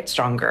and make it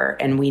stronger.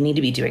 And we need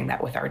to be doing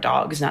that with our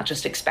dogs, not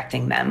just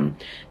expecting them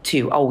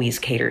to always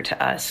cater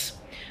to us.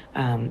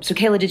 So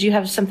Kayla, did you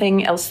have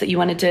something else that you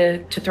wanted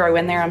to throw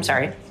in there? I'm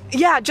sorry.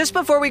 Yeah, just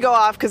before we go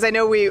off, because I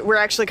know we're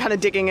actually kind of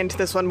digging into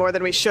this one more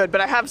than we should, but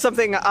I have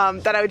something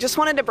that I just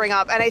wanted to bring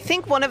up. And I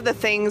think one of the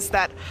things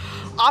that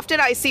often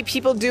I see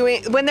people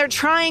doing when they're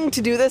trying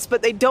to do this,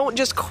 but they don't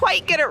just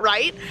quite get it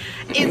right,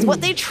 is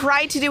what they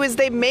try to do is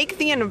they make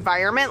the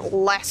environment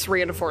less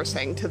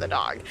reinforcing to the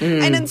dog.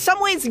 And in some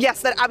ways,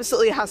 yes, that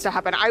absolutely has to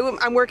happen.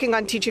 I'm working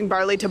on teaching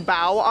Barley to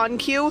bow on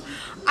cue.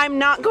 I'm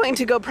not going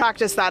to go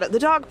practice that at the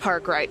dog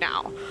park right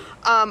now.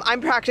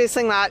 I'm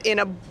practicing that in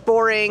a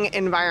boring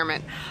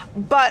environment.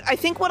 But I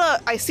think what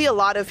I see a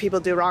lot of people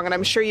do wrong, and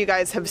I'm sure you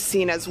guys have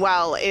seen as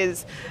well,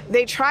 is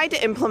they try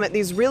to implement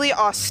these really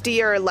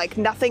austere, like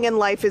nothing in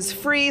life is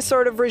free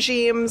sort of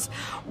regimes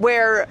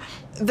where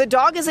the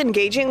dog is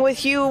engaging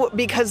with you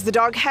because the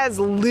dog has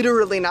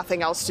literally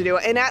nothing else to do.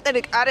 And at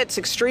its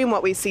extreme,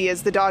 what we see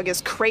is the dog is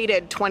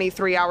crated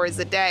 23 hours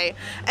a day.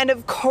 And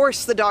of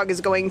course, the dog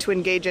is going to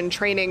engage in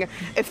training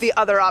if the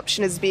other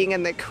option is being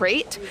in the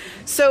crate.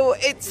 So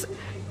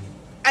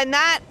and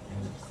that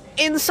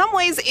in some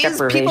ways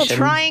is people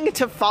trying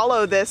to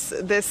follow this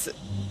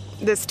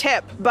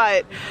tip,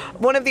 but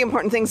one of the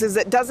important things is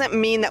it doesn't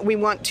mean that we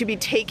want to be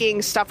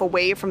taking stuff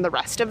away from the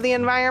rest of the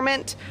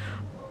environment.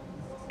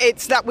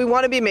 It's that we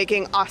want to be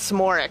making us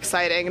more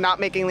exciting, not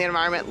making the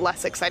environment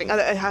less exciting. Am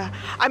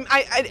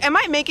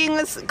I making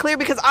this clear?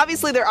 Because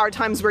obviously there are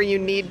times where you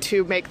need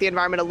to make the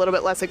environment a little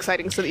bit less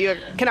exciting so that you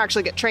can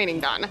actually get training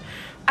done.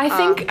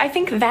 I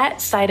think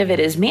that side of it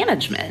is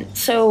management.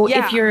 So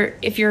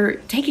if you're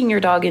taking your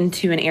dog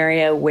into an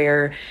area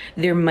where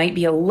there might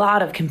be a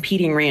lot of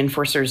competing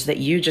reinforcers that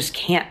you just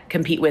can't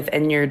compete with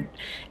and you're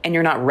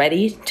not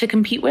ready to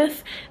compete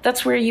with,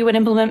 that's where you would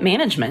implement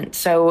management.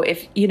 So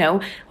if,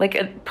 like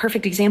a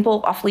perfect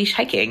example, off-leash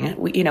hiking.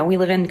 We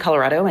live in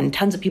Colorado and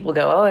tons of people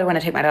go, oh, I want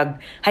to take my dog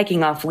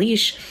hiking off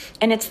leash.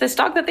 And it's this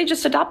dog that they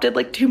just adopted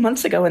like 2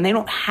 months ago and they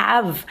don't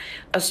have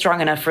a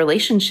strong enough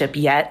relationship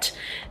yet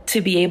to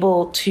be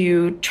able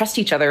to trust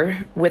each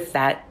other with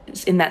that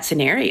in that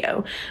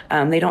scenario.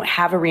 They don't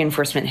have a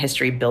reinforcement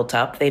history built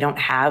up. They don't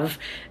have,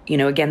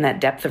 again,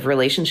 that depth of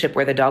relationship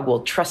where the dog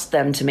will trust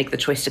them to make the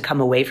choice to come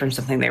away from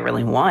something they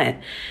really want.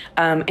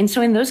 And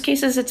so in those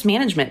cases, it's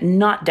management,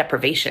 not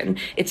deprivation.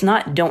 It's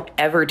not don't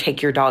ever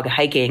take your dog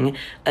hiking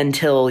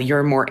until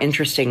you're more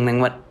interesting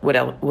than what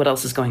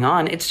else is going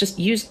on. It's just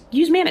use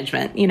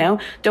management,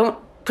 Don't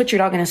put your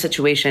dog in a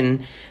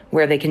situation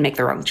where they can make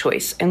the wrong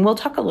choice. And we'll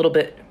talk a little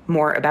bit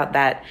more about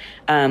that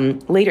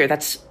later.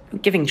 That's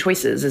giving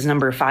choices is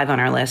number 5 on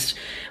our list.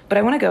 But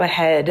I want to go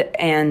ahead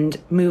and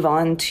move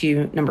on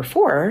to number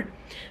 4,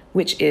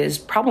 which is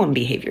problem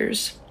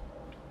behaviors.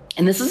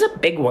 And this is a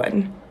big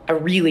one, a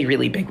really,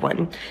 really big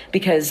one,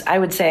 because I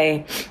would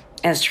say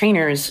as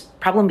trainers,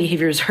 problem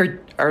behaviors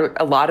are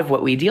a lot of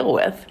what we deal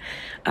with.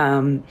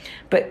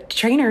 But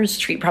trainers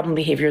treat problem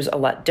behaviors a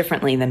lot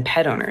differently than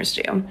pet owners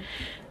do.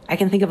 I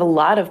can think of a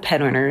lot of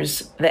pet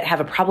owners that have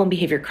a problem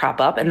behavior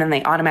crop up and then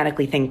they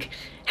automatically think,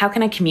 how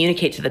can I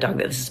communicate to the dog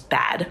that this is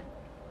bad?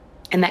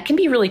 And that can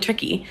be really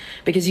tricky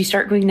because you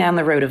start going down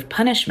the road of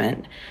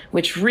punishment,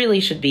 which really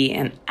should be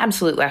an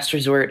absolute last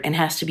resort and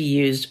has to be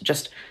used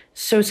just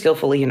so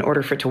skillfully in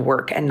order for it to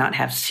work and not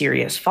have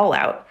serious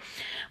fallout.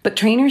 But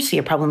trainers see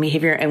a problem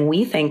behavior and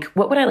we think,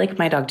 what would I like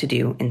my dog to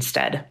do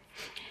instead?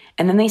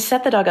 And then they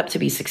set the dog up to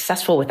be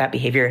successful with that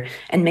behavior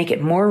and make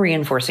it more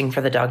reinforcing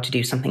for the dog to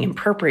do something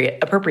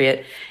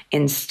appropriate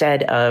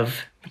instead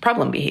of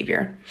problem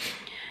behavior.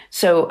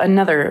 So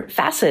another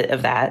facet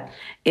of that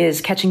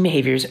is catching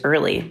behaviors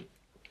early.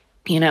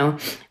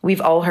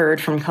 We've all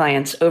heard from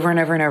clients over and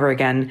over and over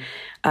again,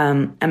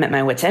 I'm at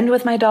my wit's end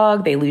with my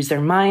dog. They lose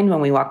their mind when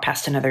we walk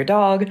past another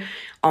dog.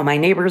 All my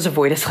neighbors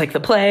avoid us like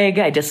the plague.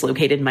 I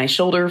dislocated my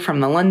shoulder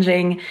from the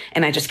lunging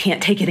and I just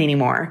can't take it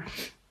anymore.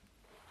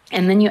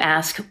 And then you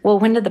ask, well,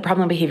 when did the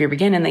problem behavior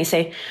begin? And they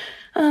say,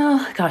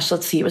 oh, gosh,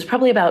 let's see. It was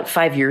probably about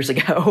 5 years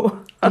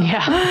ago.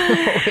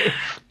 Yeah.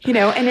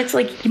 And it's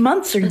like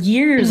months or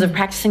years of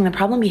practicing the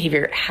problem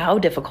behavior. How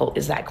difficult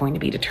is that going to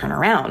be to turn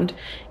around?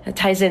 It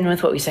ties in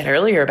with what we said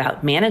earlier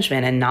about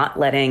management and not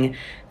letting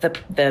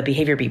the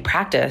behavior be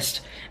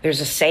practiced.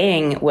 There's a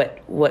saying,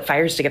 what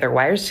fires together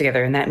wires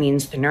together. And that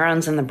means the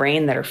neurons in the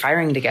brain that are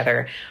firing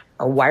together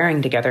are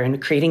wiring together and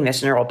creating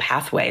this neural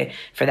pathway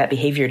for that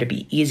behavior to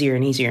be easier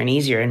and easier and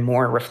easier and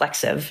more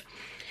reflexive.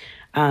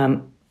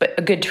 But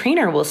a good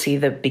trainer will see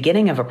the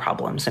beginning of a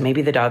problem. So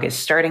maybe the dog is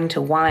starting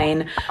to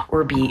whine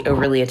or be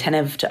overly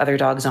attentive to other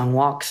dogs on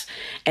walks,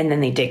 and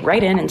then they dig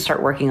right in and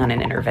start working on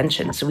an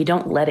intervention. So we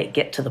don't let it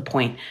get to the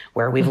point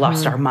where we've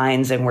lost our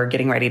minds and we're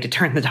getting ready to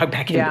turn the dog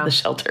back into the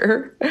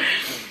shelter.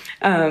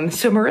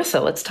 So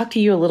Marissa, let's talk to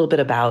you a little bit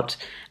about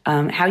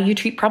how you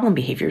treat problem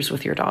behaviors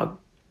with your dog.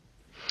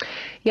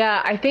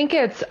 Yeah, I think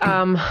it's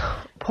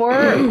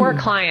poor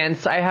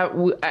clients.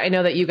 I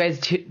know that you guys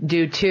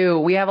do too.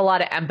 We have a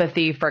lot of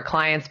empathy for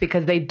clients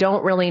because they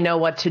don't really know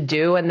what to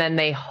do, and then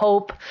they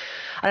hope.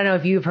 I don't know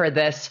if you've heard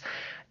this.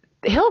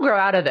 He'll grow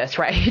out of this,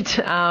 right?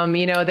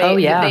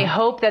 They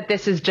hope that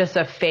this is just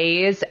a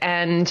phase,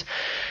 and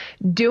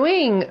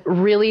doing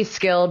really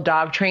skilled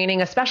dog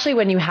training, especially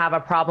when you have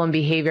a problem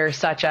behavior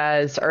such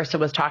as Ursa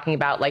was talking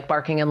about, like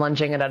barking and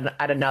lunging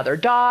at another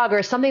dog,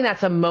 or something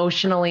that's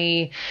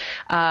emotionally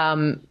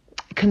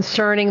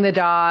concerning the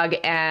dog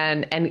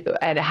and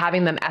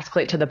having them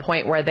escalate to the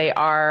point where they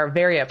are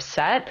very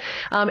upset.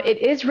 It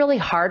is really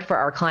hard for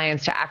our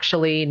clients to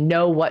actually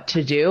know what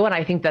to do. And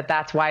I think that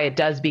that's why it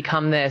does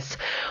become this,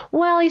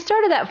 well, he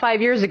started that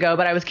 5 years ago,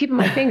 but I was keeping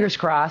my fingers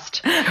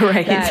crossed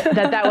right.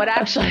 that would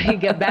actually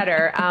get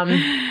better.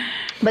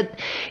 But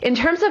in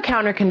terms of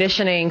counter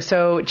conditioning,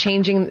 so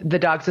changing the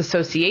dog's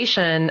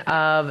association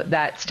of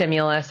that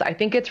stimulus, I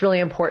think it's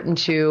really important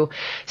to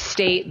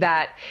state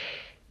that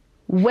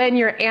when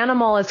your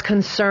animal is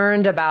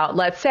concerned about,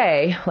 let's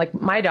say, like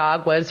my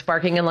dog was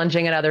barking and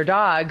lunging at other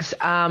dogs,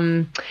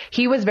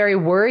 he was very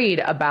worried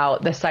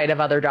about the sight of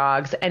other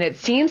dogs. And it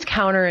seems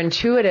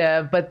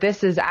counterintuitive, but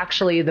this is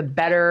actually the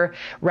better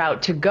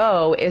route to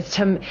go, is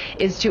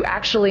to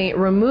actually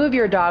remove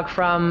your dog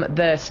from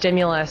the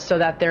stimulus so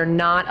that they're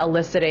not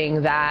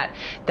eliciting that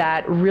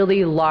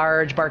really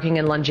large barking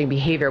and lunging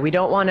behavior. We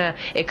don't want to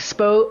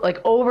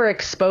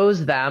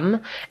overexpose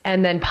them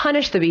and then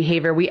punish the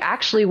behavior. We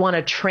actually want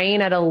to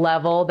train at a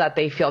level that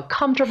they feel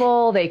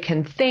comfortable, they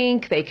can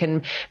think, they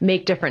can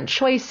make different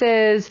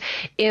choices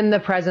in the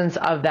presence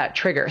of that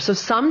trigger. So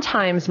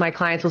sometimes my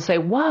clients will say,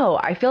 whoa,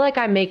 I feel like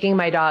I'm making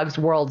my dog's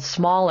world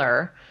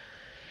smaller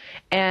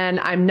and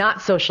I'm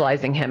not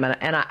socializing him.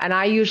 And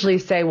I usually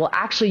say, well,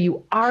 actually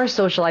you are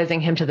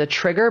socializing him to the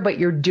trigger, but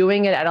you're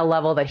doing it at a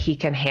level that he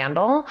can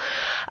handle.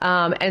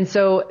 And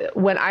so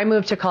when I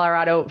moved to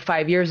Colorado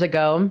 5 years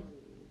ago,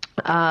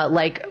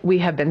 like we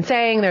have been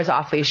saying, there's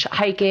off-leash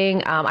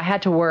hiking. I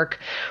had to work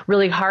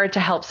really hard to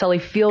help Sully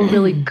feel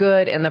really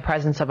good in the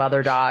presence of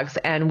other dogs.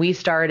 And we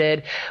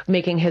started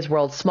making his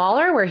world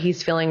smaller where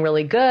he's feeling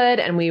really good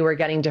and we were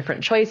getting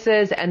different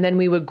choices. And then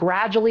we would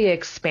gradually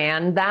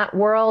expand that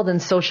world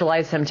and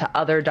socialize him to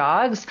other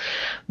dogs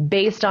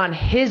based on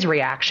his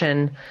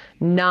reaction,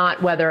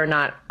 not whether or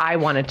not I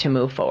wanted to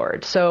move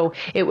forward. So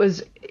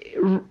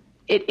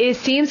it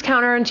seems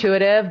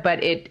counterintuitive,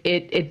 but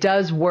it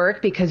does work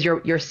because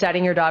you're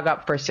setting your dog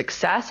up for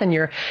success and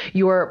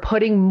you're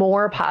putting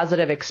more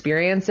positive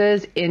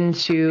experiences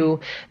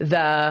into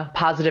the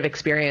positive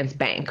experience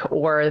bank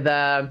or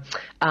the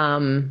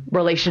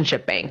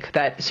relationship bank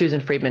that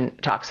Susan Friedman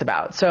talks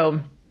about. So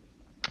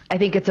I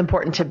think it's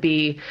important to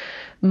be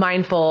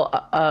mindful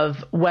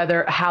of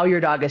how your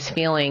dog is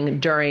feeling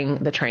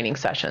during the training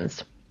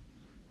sessions.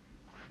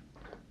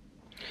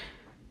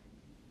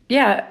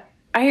 Yeah.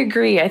 I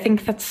agree. I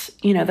think that's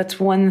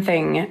one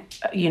thing,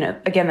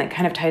 again, that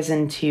kind of ties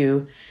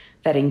into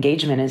that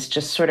engagement is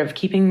just sort of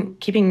keeping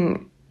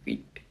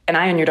an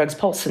eye on your dog's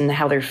pulse and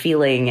how they're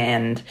feeling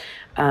and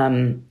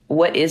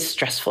what is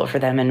stressful for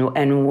them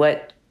and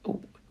what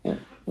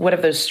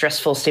of those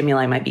stressful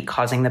stimuli might be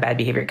causing the bad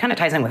behavior. It kind of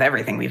ties in with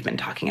everything we've been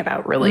talking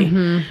about, really.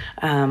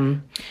 Mm-hmm.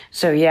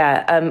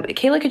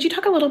 Kayla, could you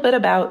talk a little bit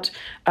about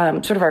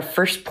sort of our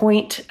first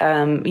point,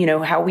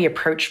 how we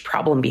approach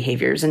problem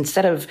behaviors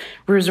instead of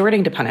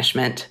resorting to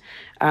punishment?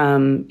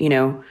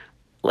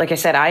 Like I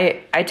said,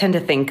 I tend to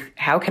think,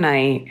 how can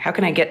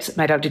I get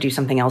my dog to do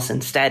something else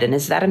instead? And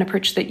is that an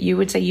approach that you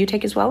would say you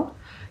take as well?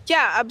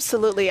 Yeah,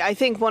 absolutely. I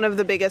think one of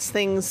the biggest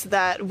things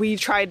that we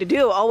try to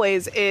do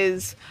always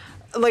is,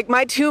 like,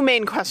 my two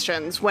main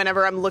questions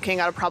whenever I'm looking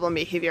at a problem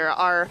behavior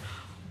are,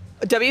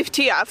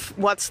 WTF,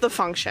 what's the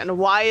function?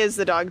 Why is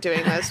the dog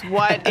doing this?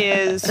 What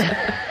is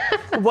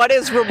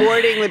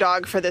rewarding the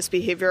dog for this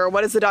behavior? Or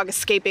what is the dog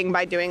escaping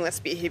by doing this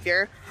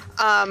behavior?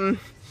 And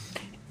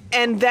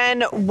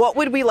then what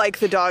would we like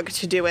the dog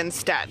to do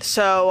instead?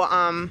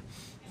 So,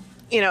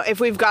 if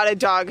we've got a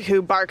dog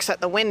who barks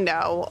at the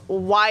window,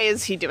 why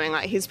is he doing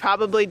that? He's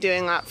probably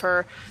doing that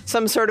for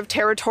some sort of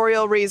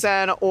territorial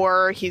reason,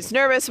 or he's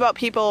nervous about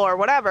people or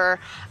whatever.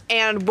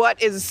 And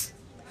what is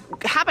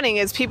happening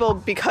is people,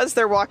 because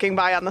they're walking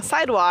by on the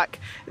sidewalk,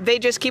 they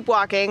just keep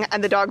walking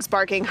and the dog's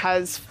barking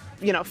has,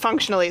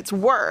 functionally it's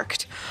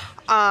worked.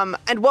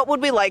 And what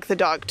would we like the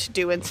dog to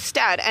do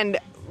instead? And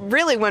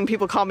really, when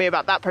people call me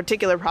about that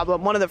particular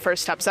problem, one of the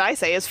first steps that I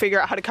say is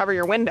figure out how to cover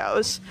your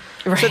windows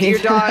so that your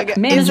dog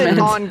isn't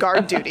on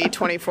guard duty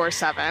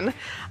 24/7.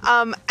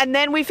 And And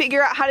then we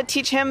figure out how to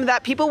teach him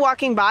that people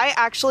walking by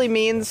actually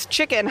means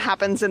chicken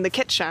happens in the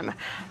kitchen.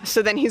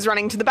 So then he's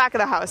running to the back of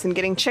the house and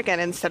getting chicken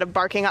instead of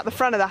barking out the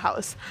front of the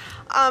house.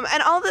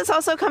 And all this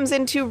also comes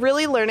into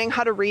really learning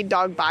how to read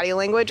dog body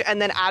language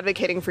and then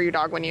advocating for your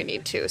dog when you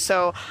need to.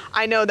 So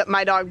I know that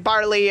my dog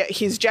Barley,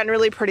 he's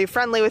generally pretty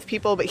friendly with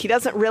people, but he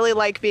doesn't really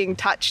like being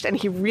touched, and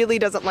he really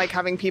doesn't like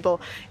having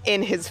people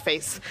in his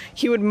face.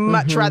 He would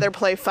much rather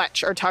play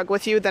fetch or tug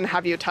with you than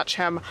have you touch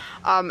him.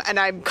 And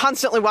I'm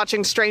constantly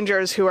watching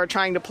strangers who are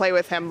trying to play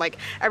with him. Like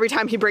every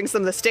time he brings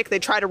them the stick, they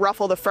try to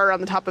ruffle the fur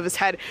on the top of his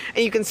head,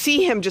 and you can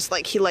see him just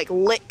like, he like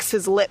licks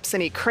his lips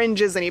and he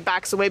cringes and he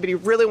backs away, but he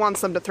really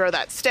wants them to throw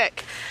that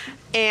stick.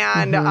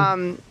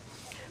 And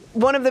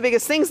one of the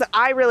biggest things that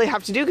I really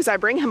have to do, because I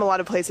bring him a lot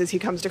of places, he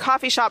comes to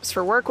coffee shops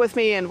for work with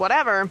me and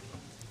whatever,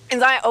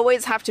 is I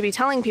always have to be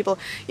telling people,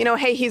 you know,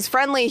 hey, he's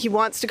friendly, he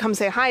wants to come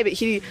say hi, but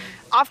he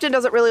often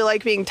doesn't really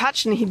like being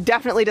touched, and he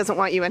definitely doesn't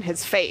want you in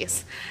his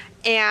face.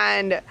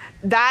 And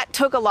that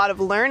took a lot of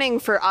learning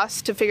for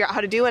us to figure out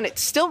how to do. And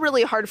it's still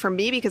really hard for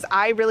me because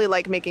I really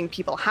like making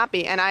people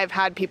happy. And I've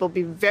had people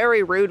be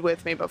very rude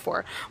with me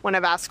before when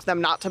I've asked them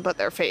not to put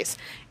their face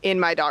in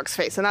my dog's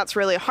face. And that's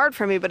really hard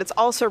for me, but it's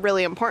also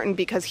really important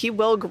because he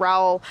will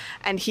growl,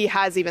 and he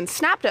has even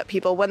snapped at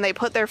people when they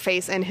put their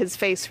face in his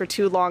face for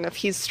too long if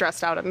he's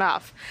stressed out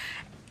enough.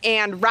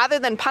 And rather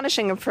than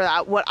punishing him for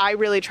that, what I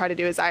really try to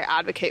do is I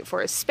advocate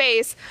for his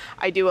space.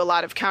 I do a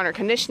lot of counter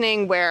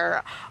conditioning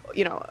where,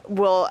 you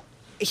know,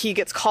 he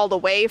gets called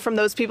away from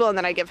those people, and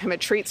then I give him a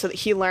treat so that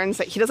he learns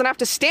that he doesn't have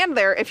to stand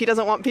there if he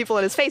doesn't want people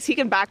in his face. He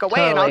can back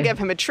away, and I'll give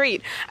him a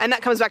treat. And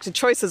that comes back to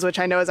choices, which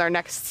I know is our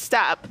next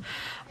step.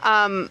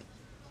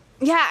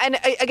 Yeah, and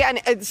again,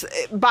 it's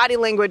body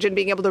language and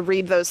being able to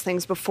read those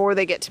things before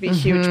they get to be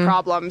huge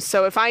problems.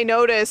 So if I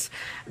notice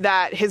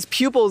that his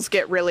pupils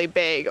get really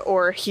big,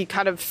 or he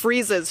kind of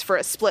freezes for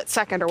a split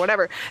second or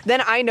whatever,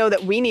 then I know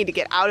that we need to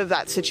get out of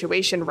that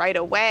situation right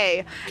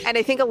away. And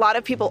I think a lot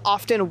of people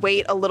often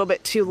wait a little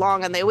bit too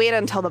long, and they wait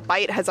until the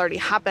bite has already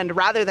happened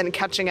rather than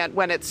catching it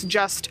when it's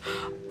just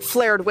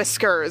flared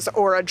whiskers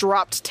or a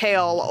dropped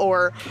tail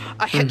or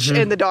a hitch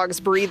in the dog's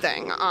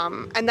breathing.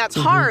 And that's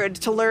hard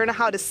to learn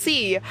how to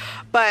see.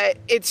 But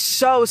it's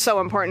so,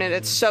 so important, and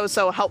it's so,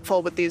 so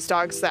helpful with these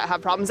dogs that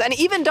have problems, and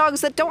even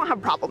dogs that don't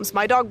have problems.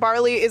 My dog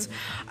Barley is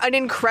an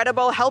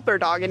incredible helper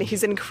dog, and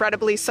he's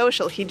incredibly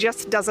social. He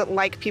just doesn't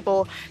like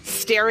people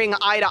staring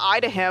eye to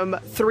eye to him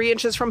 3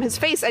 inches from his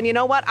face. And you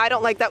know what? I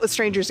don't like that with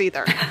strangers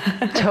either.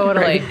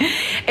 Totally. Right.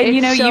 And it's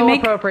you know, so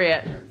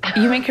appropriate.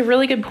 You make a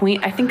really good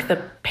point. I think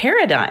the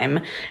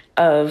paradigm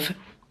of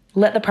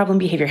let the problem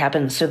behavior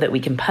happen so that we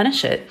can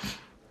punish it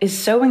is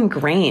so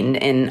ingrained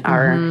in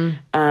our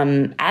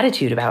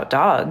attitude about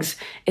dogs.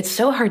 It's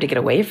so hard to get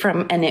away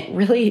from. And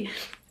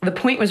the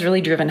point was really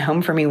driven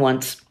home for me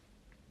once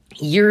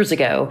years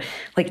ago,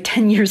 like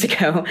 10 years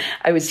ago.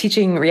 I was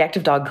teaching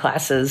reactive dog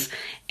classes,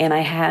 and I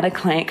had a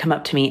client come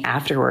up to me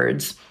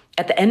afterwards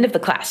at the end of the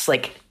class,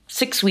 like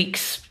 6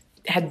 weeks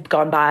had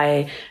gone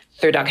by.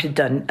 Their dog had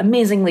done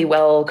amazingly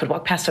well, could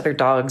walk past other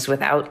dogs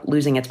without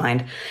losing its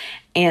mind.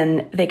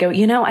 And they go,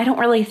 you know, I don't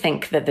really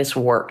think that this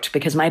worked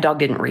because my dog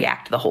didn't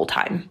react the whole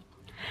time.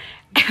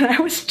 And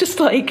I was just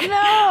like,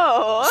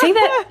 no,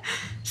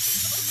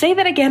 say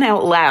that again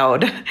out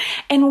loud.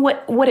 And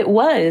what it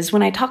was,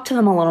 when I talked to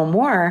them a little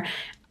more,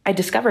 I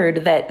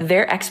discovered that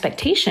their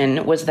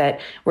expectation was that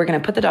we're going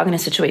to put the dog in a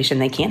situation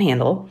they can't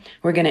handle.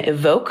 We're going to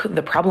evoke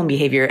the problem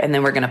behavior, and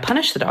then we're going to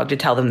punish the dog to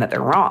tell them that they're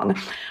wrong.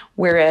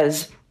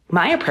 Whereas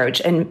my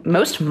approach, and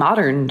most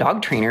modern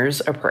dog trainers'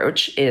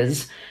 approach,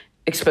 is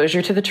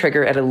exposure to the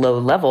trigger at a low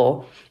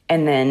level,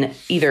 and then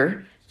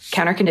either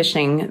counter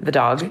conditioning the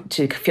dog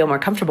to feel more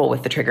comfortable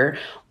with the trigger,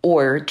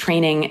 or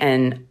training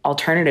an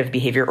alternative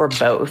behavior, or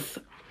both.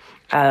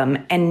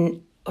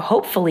 And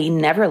hopefully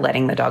never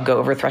letting the dog go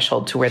over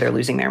threshold to where they're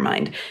losing their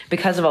mind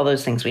because of all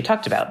those things we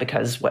talked about,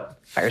 because what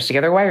fires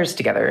together wires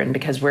together, and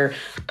because we're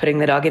putting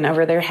the dog in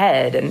over their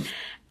head. And,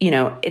 you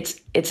know,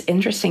 it's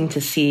interesting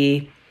to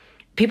see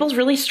people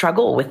really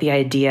struggle with the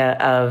idea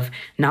of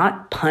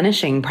not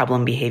punishing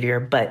problem behavior,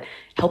 but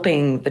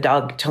helping the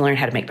dog to learn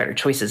how to make better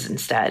choices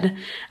instead.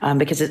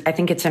 Because I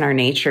think it's in our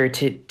nature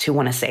to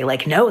want to say,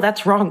 like, no,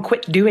 that's wrong,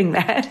 quit doing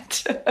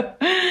that.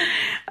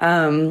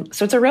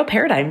 So it's a real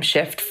paradigm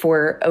shift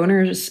for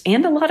owners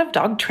and a lot of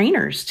dog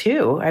trainers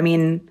too. I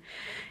mean,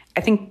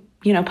 I think,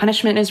 you know,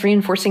 punishment is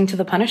reinforcing to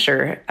the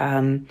punisher,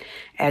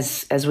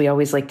 as we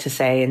always like to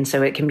say. And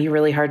so it can be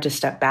really hard to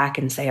step back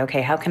and say,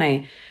 okay, how can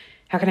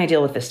I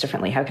deal with this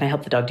differently? How can I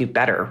help the dog do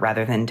better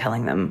rather than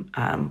telling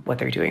them what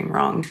they're doing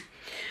wrong?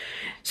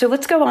 So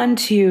let's go on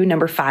to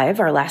number 5,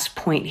 our last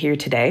point here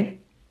today.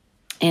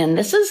 And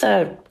this is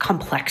a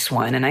complex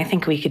one, and I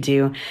think we could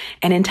do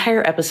an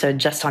entire episode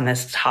just on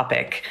this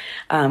topic,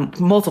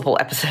 multiple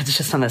episodes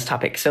just on this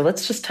topic. So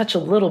let's just touch a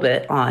little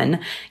bit on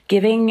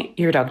giving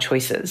your dog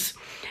choices.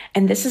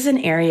 And this is an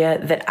area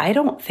that I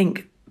don't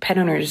think pet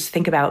owners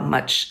think about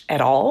much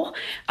at all,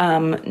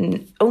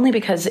 only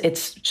because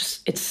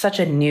it's such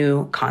a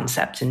new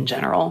concept in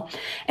general.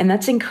 And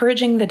that's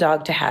encouraging the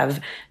dog to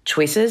have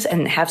choices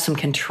and have some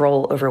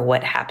control over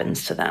what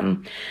happens to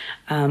them.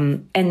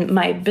 And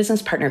my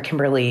business partner,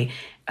 Kimberly,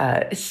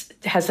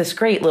 has this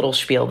great little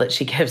spiel that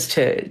she gives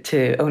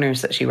to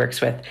owners that she works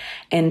with.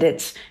 And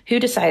it's, who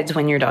decides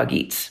when your dog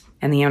eats?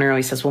 And the owner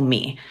always says, well,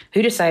 me.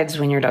 Who decides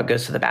when your dog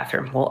goes to the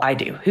bathroom? Well, I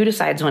do. Who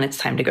decides when it's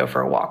time to go for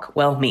a walk?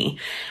 Well, me.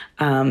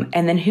 And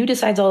then who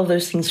decides all of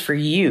those things for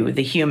you,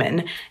 the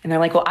human? And they're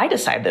like, well, I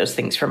decide those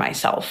things for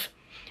myself.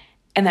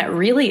 And that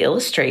really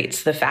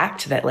illustrates the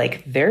fact that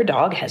like their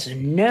dog has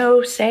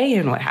no say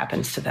in what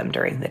happens to them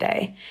during the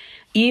day.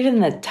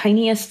 Even the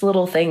tiniest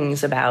little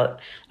things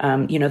about,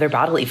 their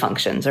bodily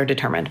functions are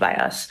determined by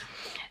us.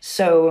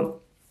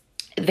 So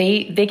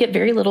they get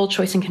very little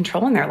choice and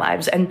control in their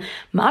lives. And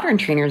modern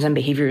trainers and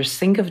behaviors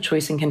think of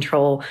choice and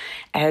control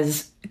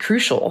as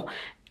crucial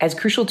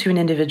to an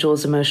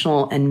individual's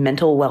emotional and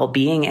mental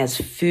well-being as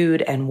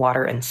food and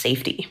water and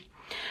safety.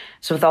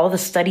 So with all the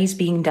studies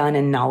being done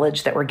and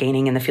knowledge that we're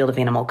gaining in the field of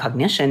animal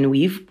cognition,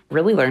 we've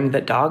really learned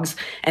that dogs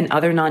and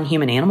other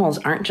non-human animals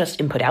aren't just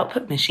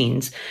input-output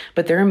machines,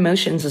 but their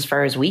emotions, as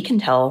far as we can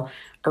tell,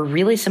 are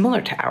really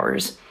similar to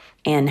ours.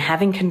 And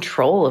having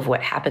control of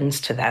what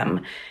happens to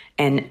them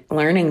and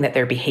learning that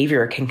their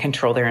behavior can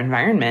control their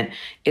environment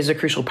is a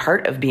crucial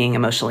part of being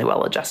emotionally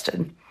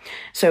well-adjusted.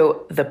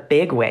 So the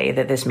big way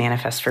that this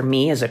manifests for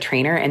me as a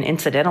trainer, and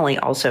incidentally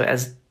also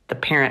as the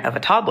parent of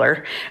a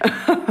toddler,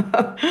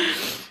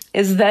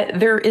 is that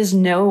there is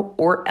no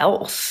or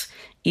else,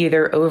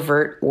 either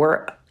overt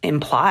or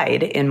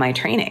implied in my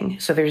training.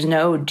 So there's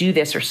no do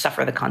this or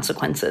suffer the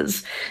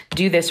consequences,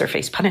 do this or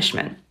face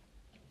punishment.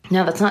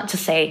 Now, that's not to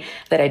say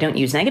that I don't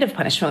use negative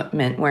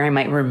punishment where I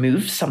might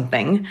remove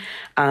something,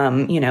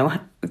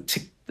 to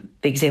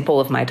the example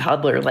of my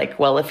toddler, like,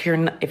 well, if you're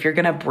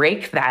going to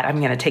break that, I'm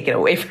going to take it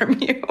away from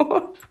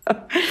you.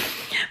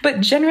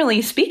 But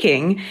generally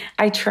speaking,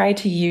 I try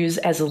to use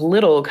as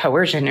little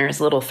coercion or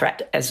as little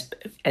threat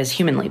as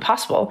humanly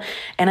possible.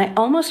 And I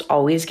almost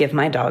always give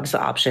my dogs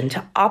the option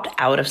to opt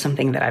out of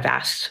something that I've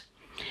asked.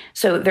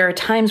 So there are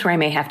times where I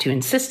may have to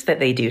insist that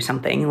they do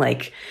something,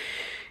 like,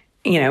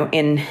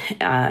 in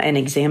an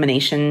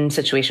examination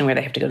situation where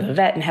they have to go to the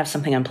vet and have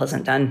something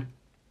unpleasant done.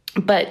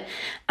 But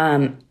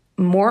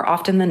more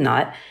often than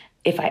not,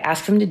 if I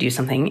ask them to do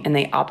something and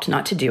they opt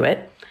not to do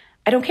it,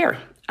 I don't care.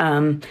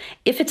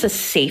 If it's a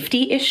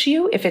safety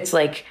issue, if it's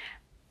like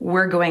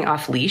we're going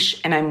off leash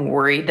and I'm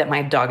worried that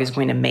my dog is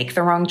going to make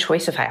the wrong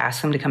choice if I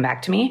ask them to come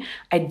back to me,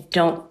 I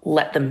don't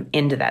let them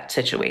into that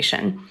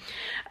situation.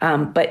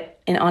 But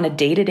on a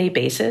day-to-day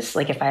basis,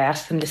 like if I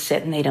ask them to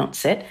sit and they don't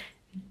sit,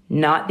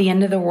 not the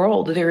end of the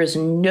world. There is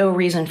no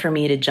reason for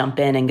me to jump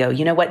in and go,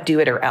 you know what, do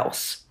it or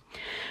else.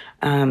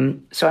 So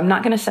I'm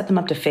not going to set them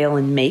up to fail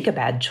and make a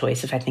bad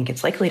choice if I think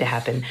it's likely to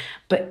happen.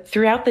 But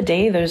throughout the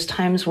day, there's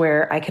times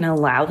where I can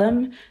allow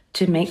them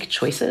to make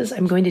choices.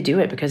 I'm going to do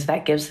it because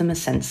that gives them a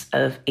sense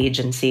of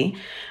agency.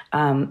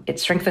 It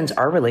strengthens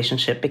our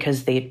relationship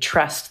because they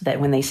trust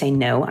that when they say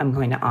no, I'm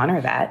going to honor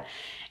that.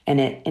 And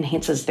it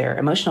enhances their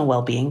emotional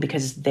well-being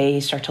because they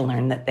start to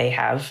learn that they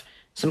have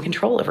some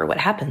control over what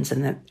happens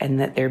and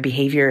that their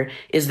behavior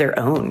is their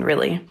own,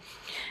 really.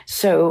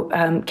 So,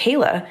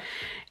 Kayla,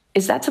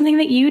 is that something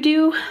that you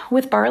do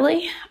with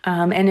Barley?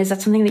 And is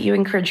that something that you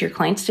encourage your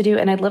clients to do?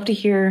 And I'd love to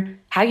hear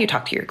how you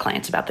talk to your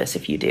clients about this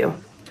if you do.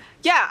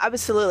 Yeah,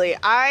 absolutely.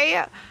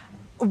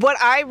 What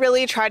I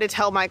really try to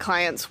tell my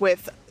clients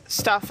with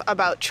stuff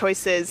about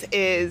choices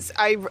is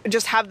I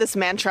just have this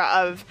mantra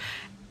of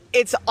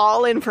it's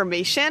all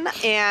information,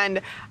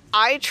 and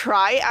I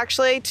try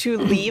actually to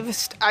leave.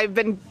 I've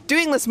been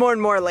doing this more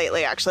and more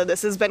lately, actually.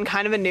 This has been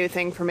kind of a new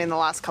thing for me in the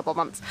last couple of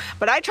months.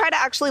 But I try to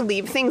actually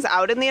leave things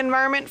out in the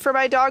environment for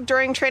my dog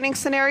during training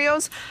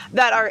scenarios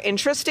that are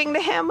interesting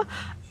to him,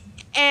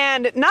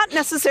 and not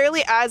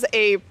necessarily as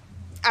a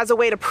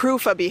way to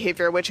proof a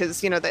behavior, which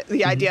is,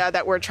 the idea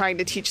that we're trying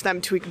to teach them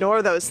to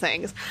ignore those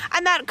things.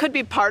 And that could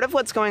be part of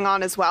what's going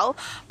on as well.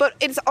 But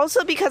it's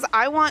also because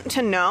I want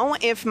to know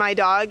if my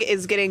dog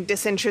is getting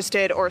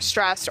disinterested or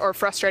stressed or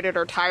frustrated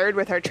or tired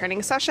with our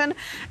training session.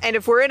 And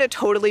if we're in a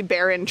totally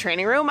barren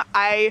training room,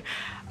 I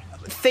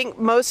think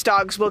most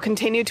dogs will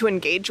continue to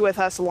engage with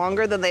us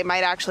longer than they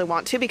might actually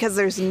want to because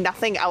there's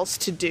nothing else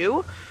to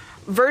do.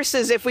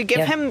 Versus if we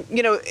give him,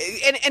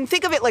 and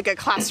think of it like a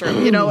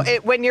classroom,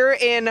 when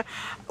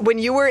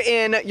you were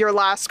in your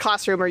last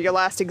classroom or your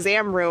last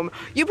exam room,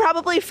 you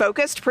probably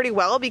focused pretty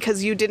well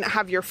because you didn't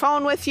have your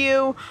phone with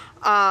you.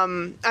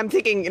 I'm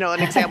thinking,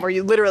 an exam where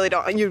you literally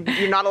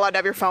you're not allowed to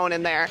have your phone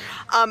in there.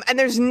 And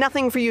there's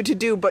nothing for you to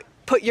do but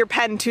put your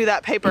pen to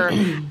that paper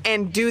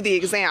and do the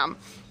exam.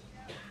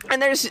 And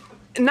there's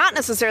not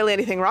necessarily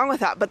anything wrong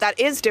with that, but that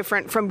is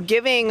different from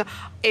giving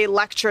a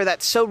lecture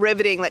that's so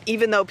riveting that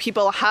even though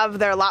people have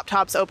their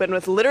laptops open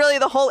with literally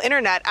the whole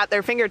internet at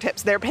their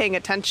fingertips, they're paying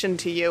attention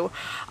to you.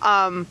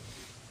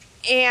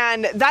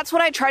 And that's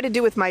what I try to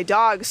do with my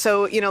dog.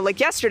 So, like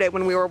yesterday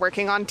when we were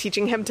working on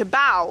teaching him to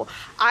bow,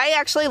 I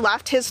actually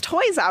left his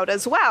toys out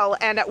as well.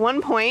 And at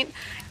one point,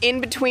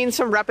 in between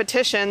some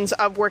repetitions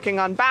of working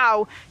on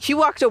bow, he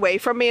walked away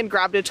from me and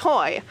grabbed a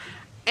toy.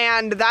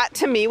 And that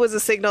to me was a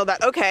signal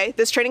that, okay,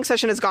 this training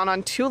session has gone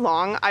on too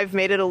long. I've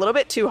made it a little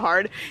bit too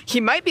hard. He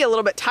might be a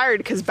little bit tired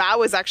because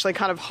bow is actually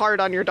kind of hard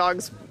on your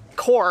dog's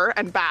core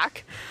and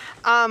back.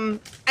 And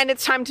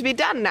it's time to be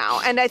done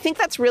now. And I think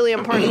that's really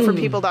important for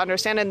people to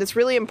understand. And it's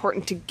really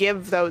important to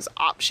give those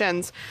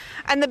options.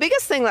 And the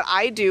biggest thing that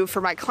I do for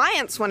my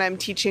clients when I'm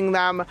teaching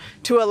them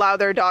to allow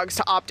their dogs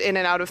to opt in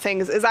and out of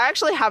things is I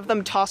actually have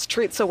them toss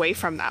treats away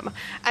from them.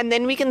 And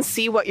then we can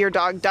see what your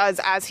dog does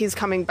as he's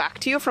coming back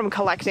to you from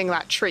collecting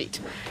that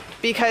treat.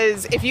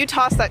 Because if you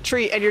toss that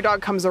treat and your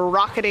dog comes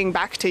rocketing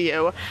back to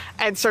you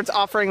and starts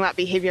offering that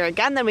behavior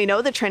again, then we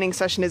know the training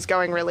session is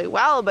going really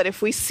well. But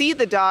if we see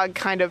the dog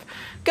kind of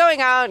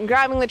going out and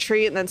grabbing the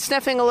treat and then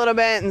sniffing a little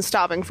bit and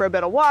stopping for a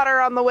bit of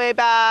water on the way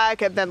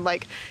back and then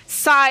like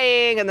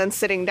sighing and then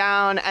sitting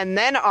down and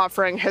then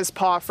offering his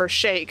paw for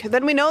shake,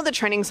 then we know the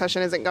training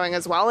session isn't going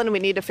as well and we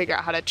need to figure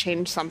out how to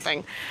change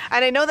something.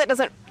 And I know that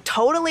doesn't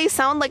totally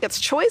sound like it's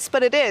choice,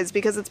 but it is,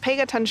 because it's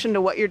paying attention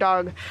to what your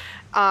dog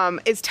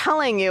is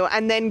telling you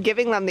and then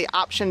giving them the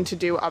option to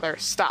do other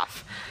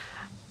stuff.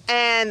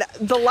 And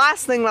the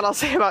last thing that I'll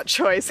say about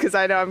choice, because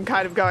I know I'm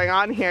kind of going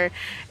on here,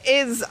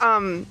 is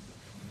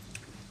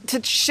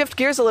to shift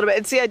gears a little bit.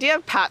 It's the idea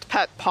of pat,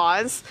 pet,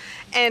 pause.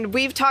 And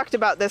we've talked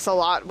about this a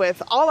lot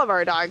with all of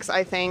our dogs,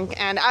 I think.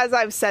 And as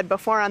I've said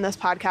before on this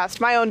podcast,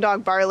 my own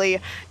dog, Barley,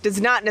 does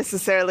not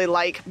necessarily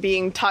like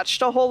being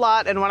touched a whole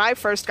lot. And when I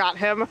first got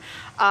him,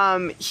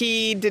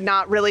 he did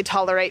not really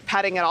tolerate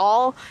petting at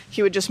all.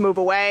 He would just move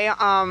away.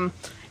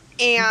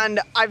 And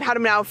I've had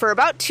him now for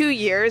about 2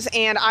 years,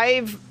 and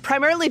I've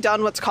primarily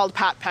done what's called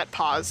pat, pet,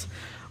 pause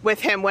with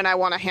him when I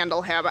want to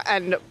handle him.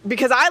 And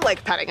because I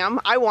like petting him,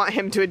 I want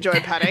him to enjoy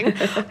petting.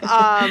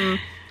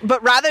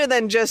 But rather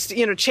than just,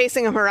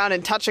 chasing him around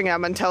and touching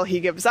him until he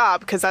gives up,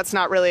 because that's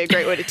not really a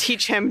great way to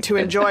teach him to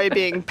enjoy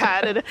being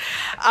petted,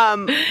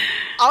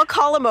 I'll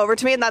call him over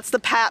to me, and that's the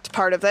pat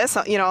part of this.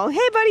 Hey,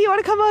 buddy, you want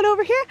to come on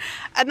over here?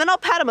 And then I'll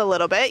pet him a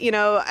little bit,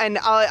 and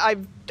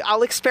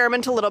I'll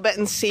experiment a little bit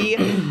and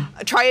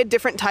try a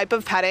different type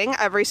of petting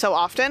every so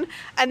often.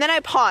 And then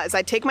I pause.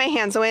 I take my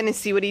hands away and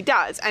see what he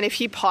does. And if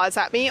he paws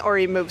at me or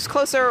he moves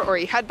closer or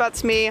he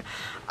headbutts me,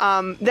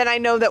 then I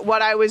know that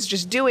what I was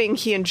just doing,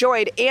 he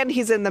enjoyed, and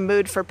he's in the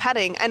mood for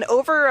petting. And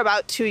over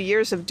about 2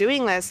 years of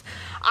doing this,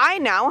 I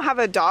now have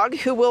a dog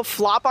who will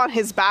flop on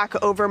his back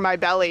over my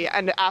belly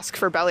and ask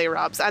for belly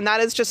rubs. And that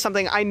is just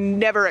something I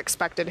never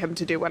expected him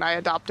to do when I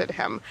adopted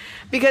him.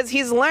 Because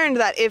he's learned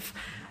that if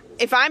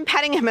I'm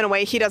petting him in a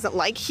way he doesn't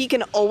like, he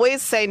can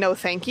always say no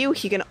thank you.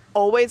 He can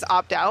always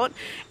opt out.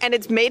 And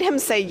it's made him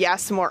say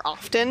yes more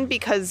often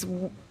because...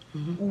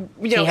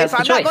 if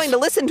I'm not going to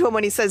listen to him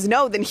when he says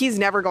no, then he's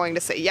never going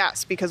to say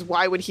yes, because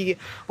why would he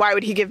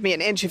give me an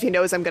inch if he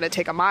knows I'm going to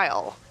take a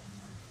mile?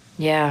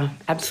 Yeah,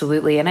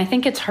 absolutely. And I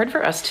think it's hard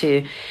for us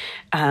to,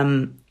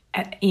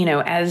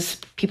 as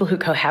people who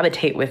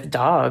cohabitate with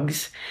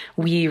dogs,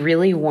 we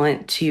really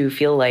want to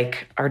feel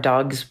like our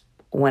dogs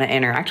want to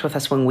interact with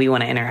us when we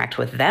want to interact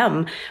with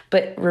them,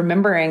 but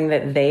remembering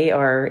that they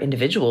are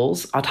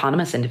individuals,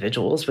 autonomous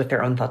individuals with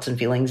their own thoughts and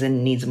feelings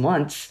and needs and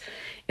wants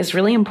is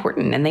really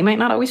important. And they might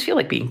not always feel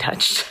like being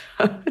touched,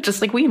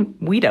 just like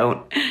we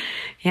don't.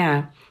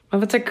 Yeah. Well,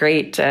 that's a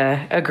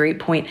great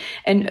point.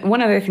 And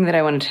one other thing that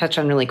I wanted to touch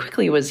on really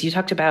quickly was you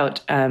talked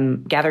about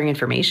gathering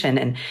information.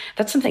 And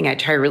that's something I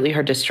try really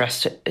hard to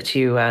stress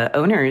to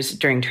owners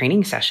during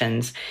training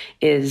sessions,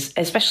 is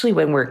especially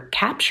when we're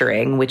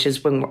capturing, which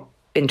is when we're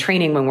in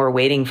training, when we're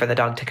waiting for the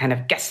dog to kind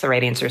of guess the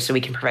right answer so we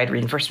can provide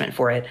reinforcement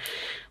for it.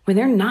 When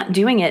they're not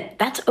doing it,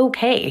 that's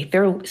okay.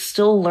 They're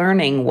still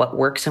learning what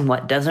works and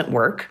what doesn't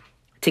work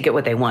to get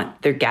what they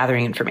want. They're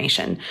gathering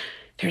information.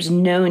 There's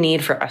no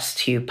need for us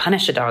to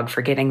punish a dog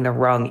for getting the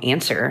wrong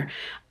answer.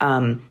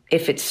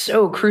 If it's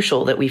so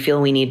crucial that we feel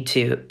we need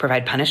to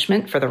provide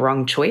punishment for the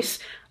wrong choice,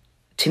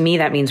 to me,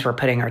 that means we're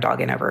putting our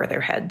dog in over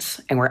their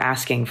heads and we're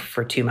asking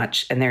for too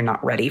much and they're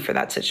not ready for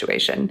that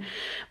situation.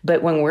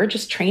 But when we're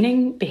just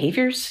training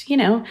behaviors,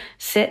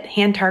 sit,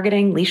 hand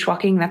targeting, leash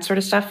walking, that sort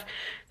of stuff,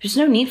 there's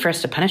no need for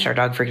us to punish our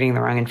dog for getting the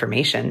wrong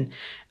information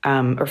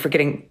or for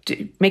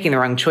making the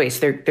wrong choice.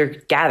 They're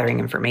gathering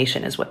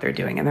information is what they're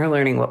doing, and they're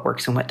learning what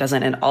works and what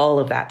doesn't. And all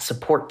of that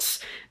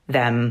supports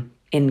them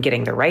in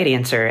getting the right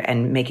answer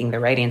and making the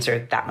right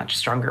answer that much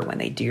stronger when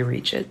they do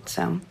reach it.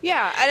 So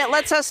yeah, and it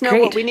lets us know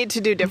what we need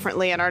to do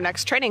differently in our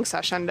next training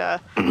session to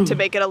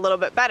make it a little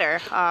bit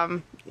better. I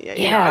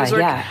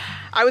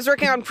was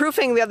working on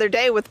proofing the other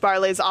day with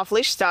Barley's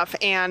off-leash stuff,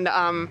 and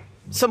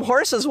some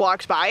horses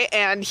walked by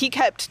and he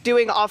kept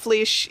doing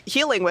off-leash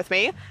healing with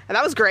me, and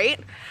that was great.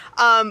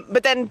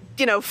 But then,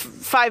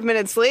 5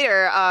 minutes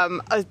later,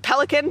 a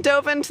pelican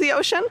dove into the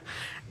ocean,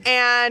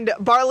 And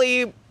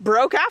Barley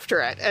broke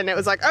after it. And it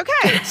was like,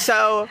 okay,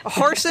 so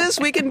horses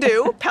we can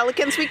do,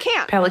 pelicans we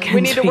can't. Pelicans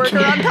we need to we work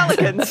can't. around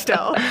pelicans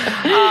still,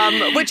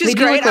 which is They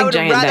do great. look like I would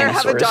giant rather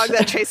have a dinosaurs. dog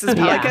that chases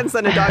pelicans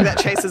than a dog that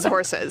chases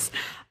horses.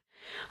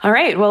 All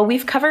right, well,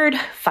 we've covered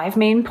 5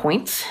 main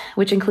points,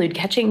 which include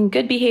catching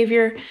good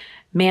behavior,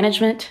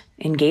 management,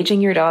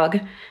 engaging your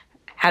dog,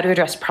 how to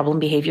address problem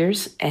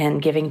behaviors,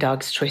 and giving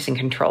dogs choice and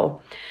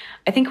control.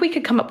 I think we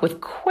could come up with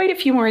quite a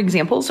few more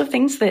examples of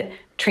things that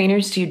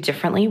trainers do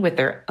differently with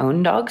their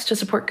own dogs to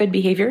support good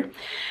behavior.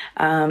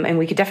 And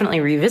we could definitely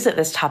revisit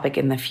this topic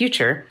in the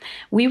future.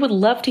 We would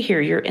love to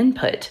hear your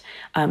input.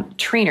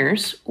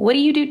 Trainers, what do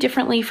you do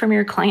differently from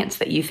your clients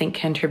that you think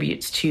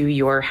contributes to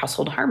your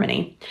household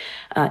harmony?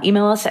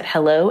 Email us at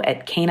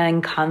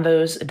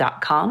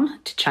hello@canineconvos.com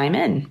to chime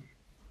in.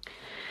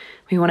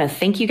 We want to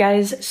thank you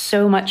guys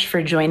so much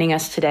for joining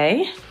us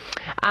today.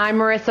 I'm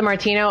Marissa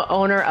Martino,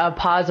 owner of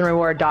Paws and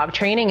Reward Dog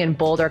Training in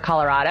Boulder,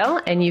 Colorado,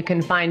 and you can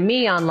find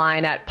me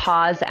online at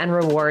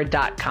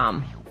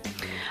pawsandreward.com.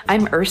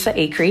 I'm Ursa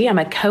Acree. I'm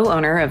a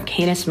co-owner of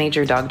Canis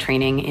Major Dog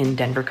Training in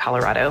Denver,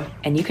 Colorado,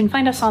 and you can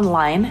find us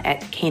online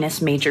at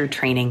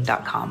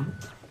canismajortraining.com.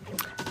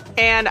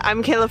 And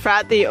I'm Kayla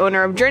Fratt, the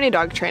owner of Journey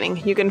Dog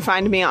Training. You can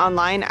find me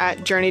online at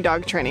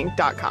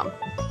journeydogtraining.com.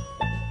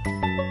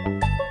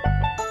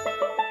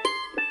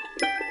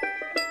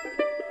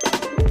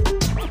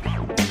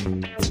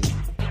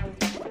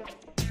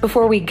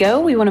 Before we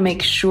go, we want to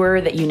make sure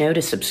that you know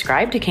to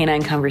subscribe to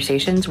Canine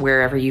Conversations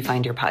wherever you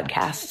find your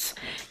podcasts.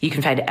 You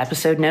can find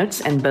episode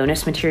notes and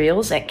bonus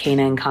materials at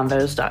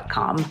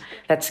canineconvos.com.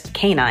 That's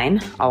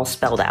canine, all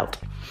spelled out.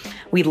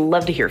 We'd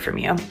love to hear from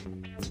you.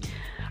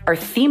 Our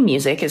theme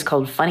music is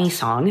called Funny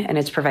Song, and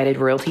it's provided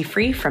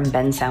royalty-free from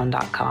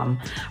bensound.com.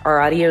 Our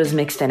audio is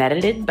mixed and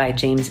edited by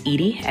James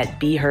Eady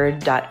at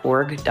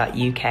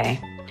beheard.org.uk.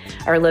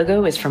 Our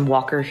logo is from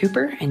Walker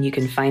Hooper, and you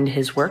can find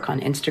his work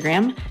on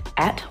Instagram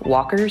at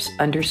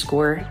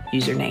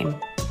walkers_username.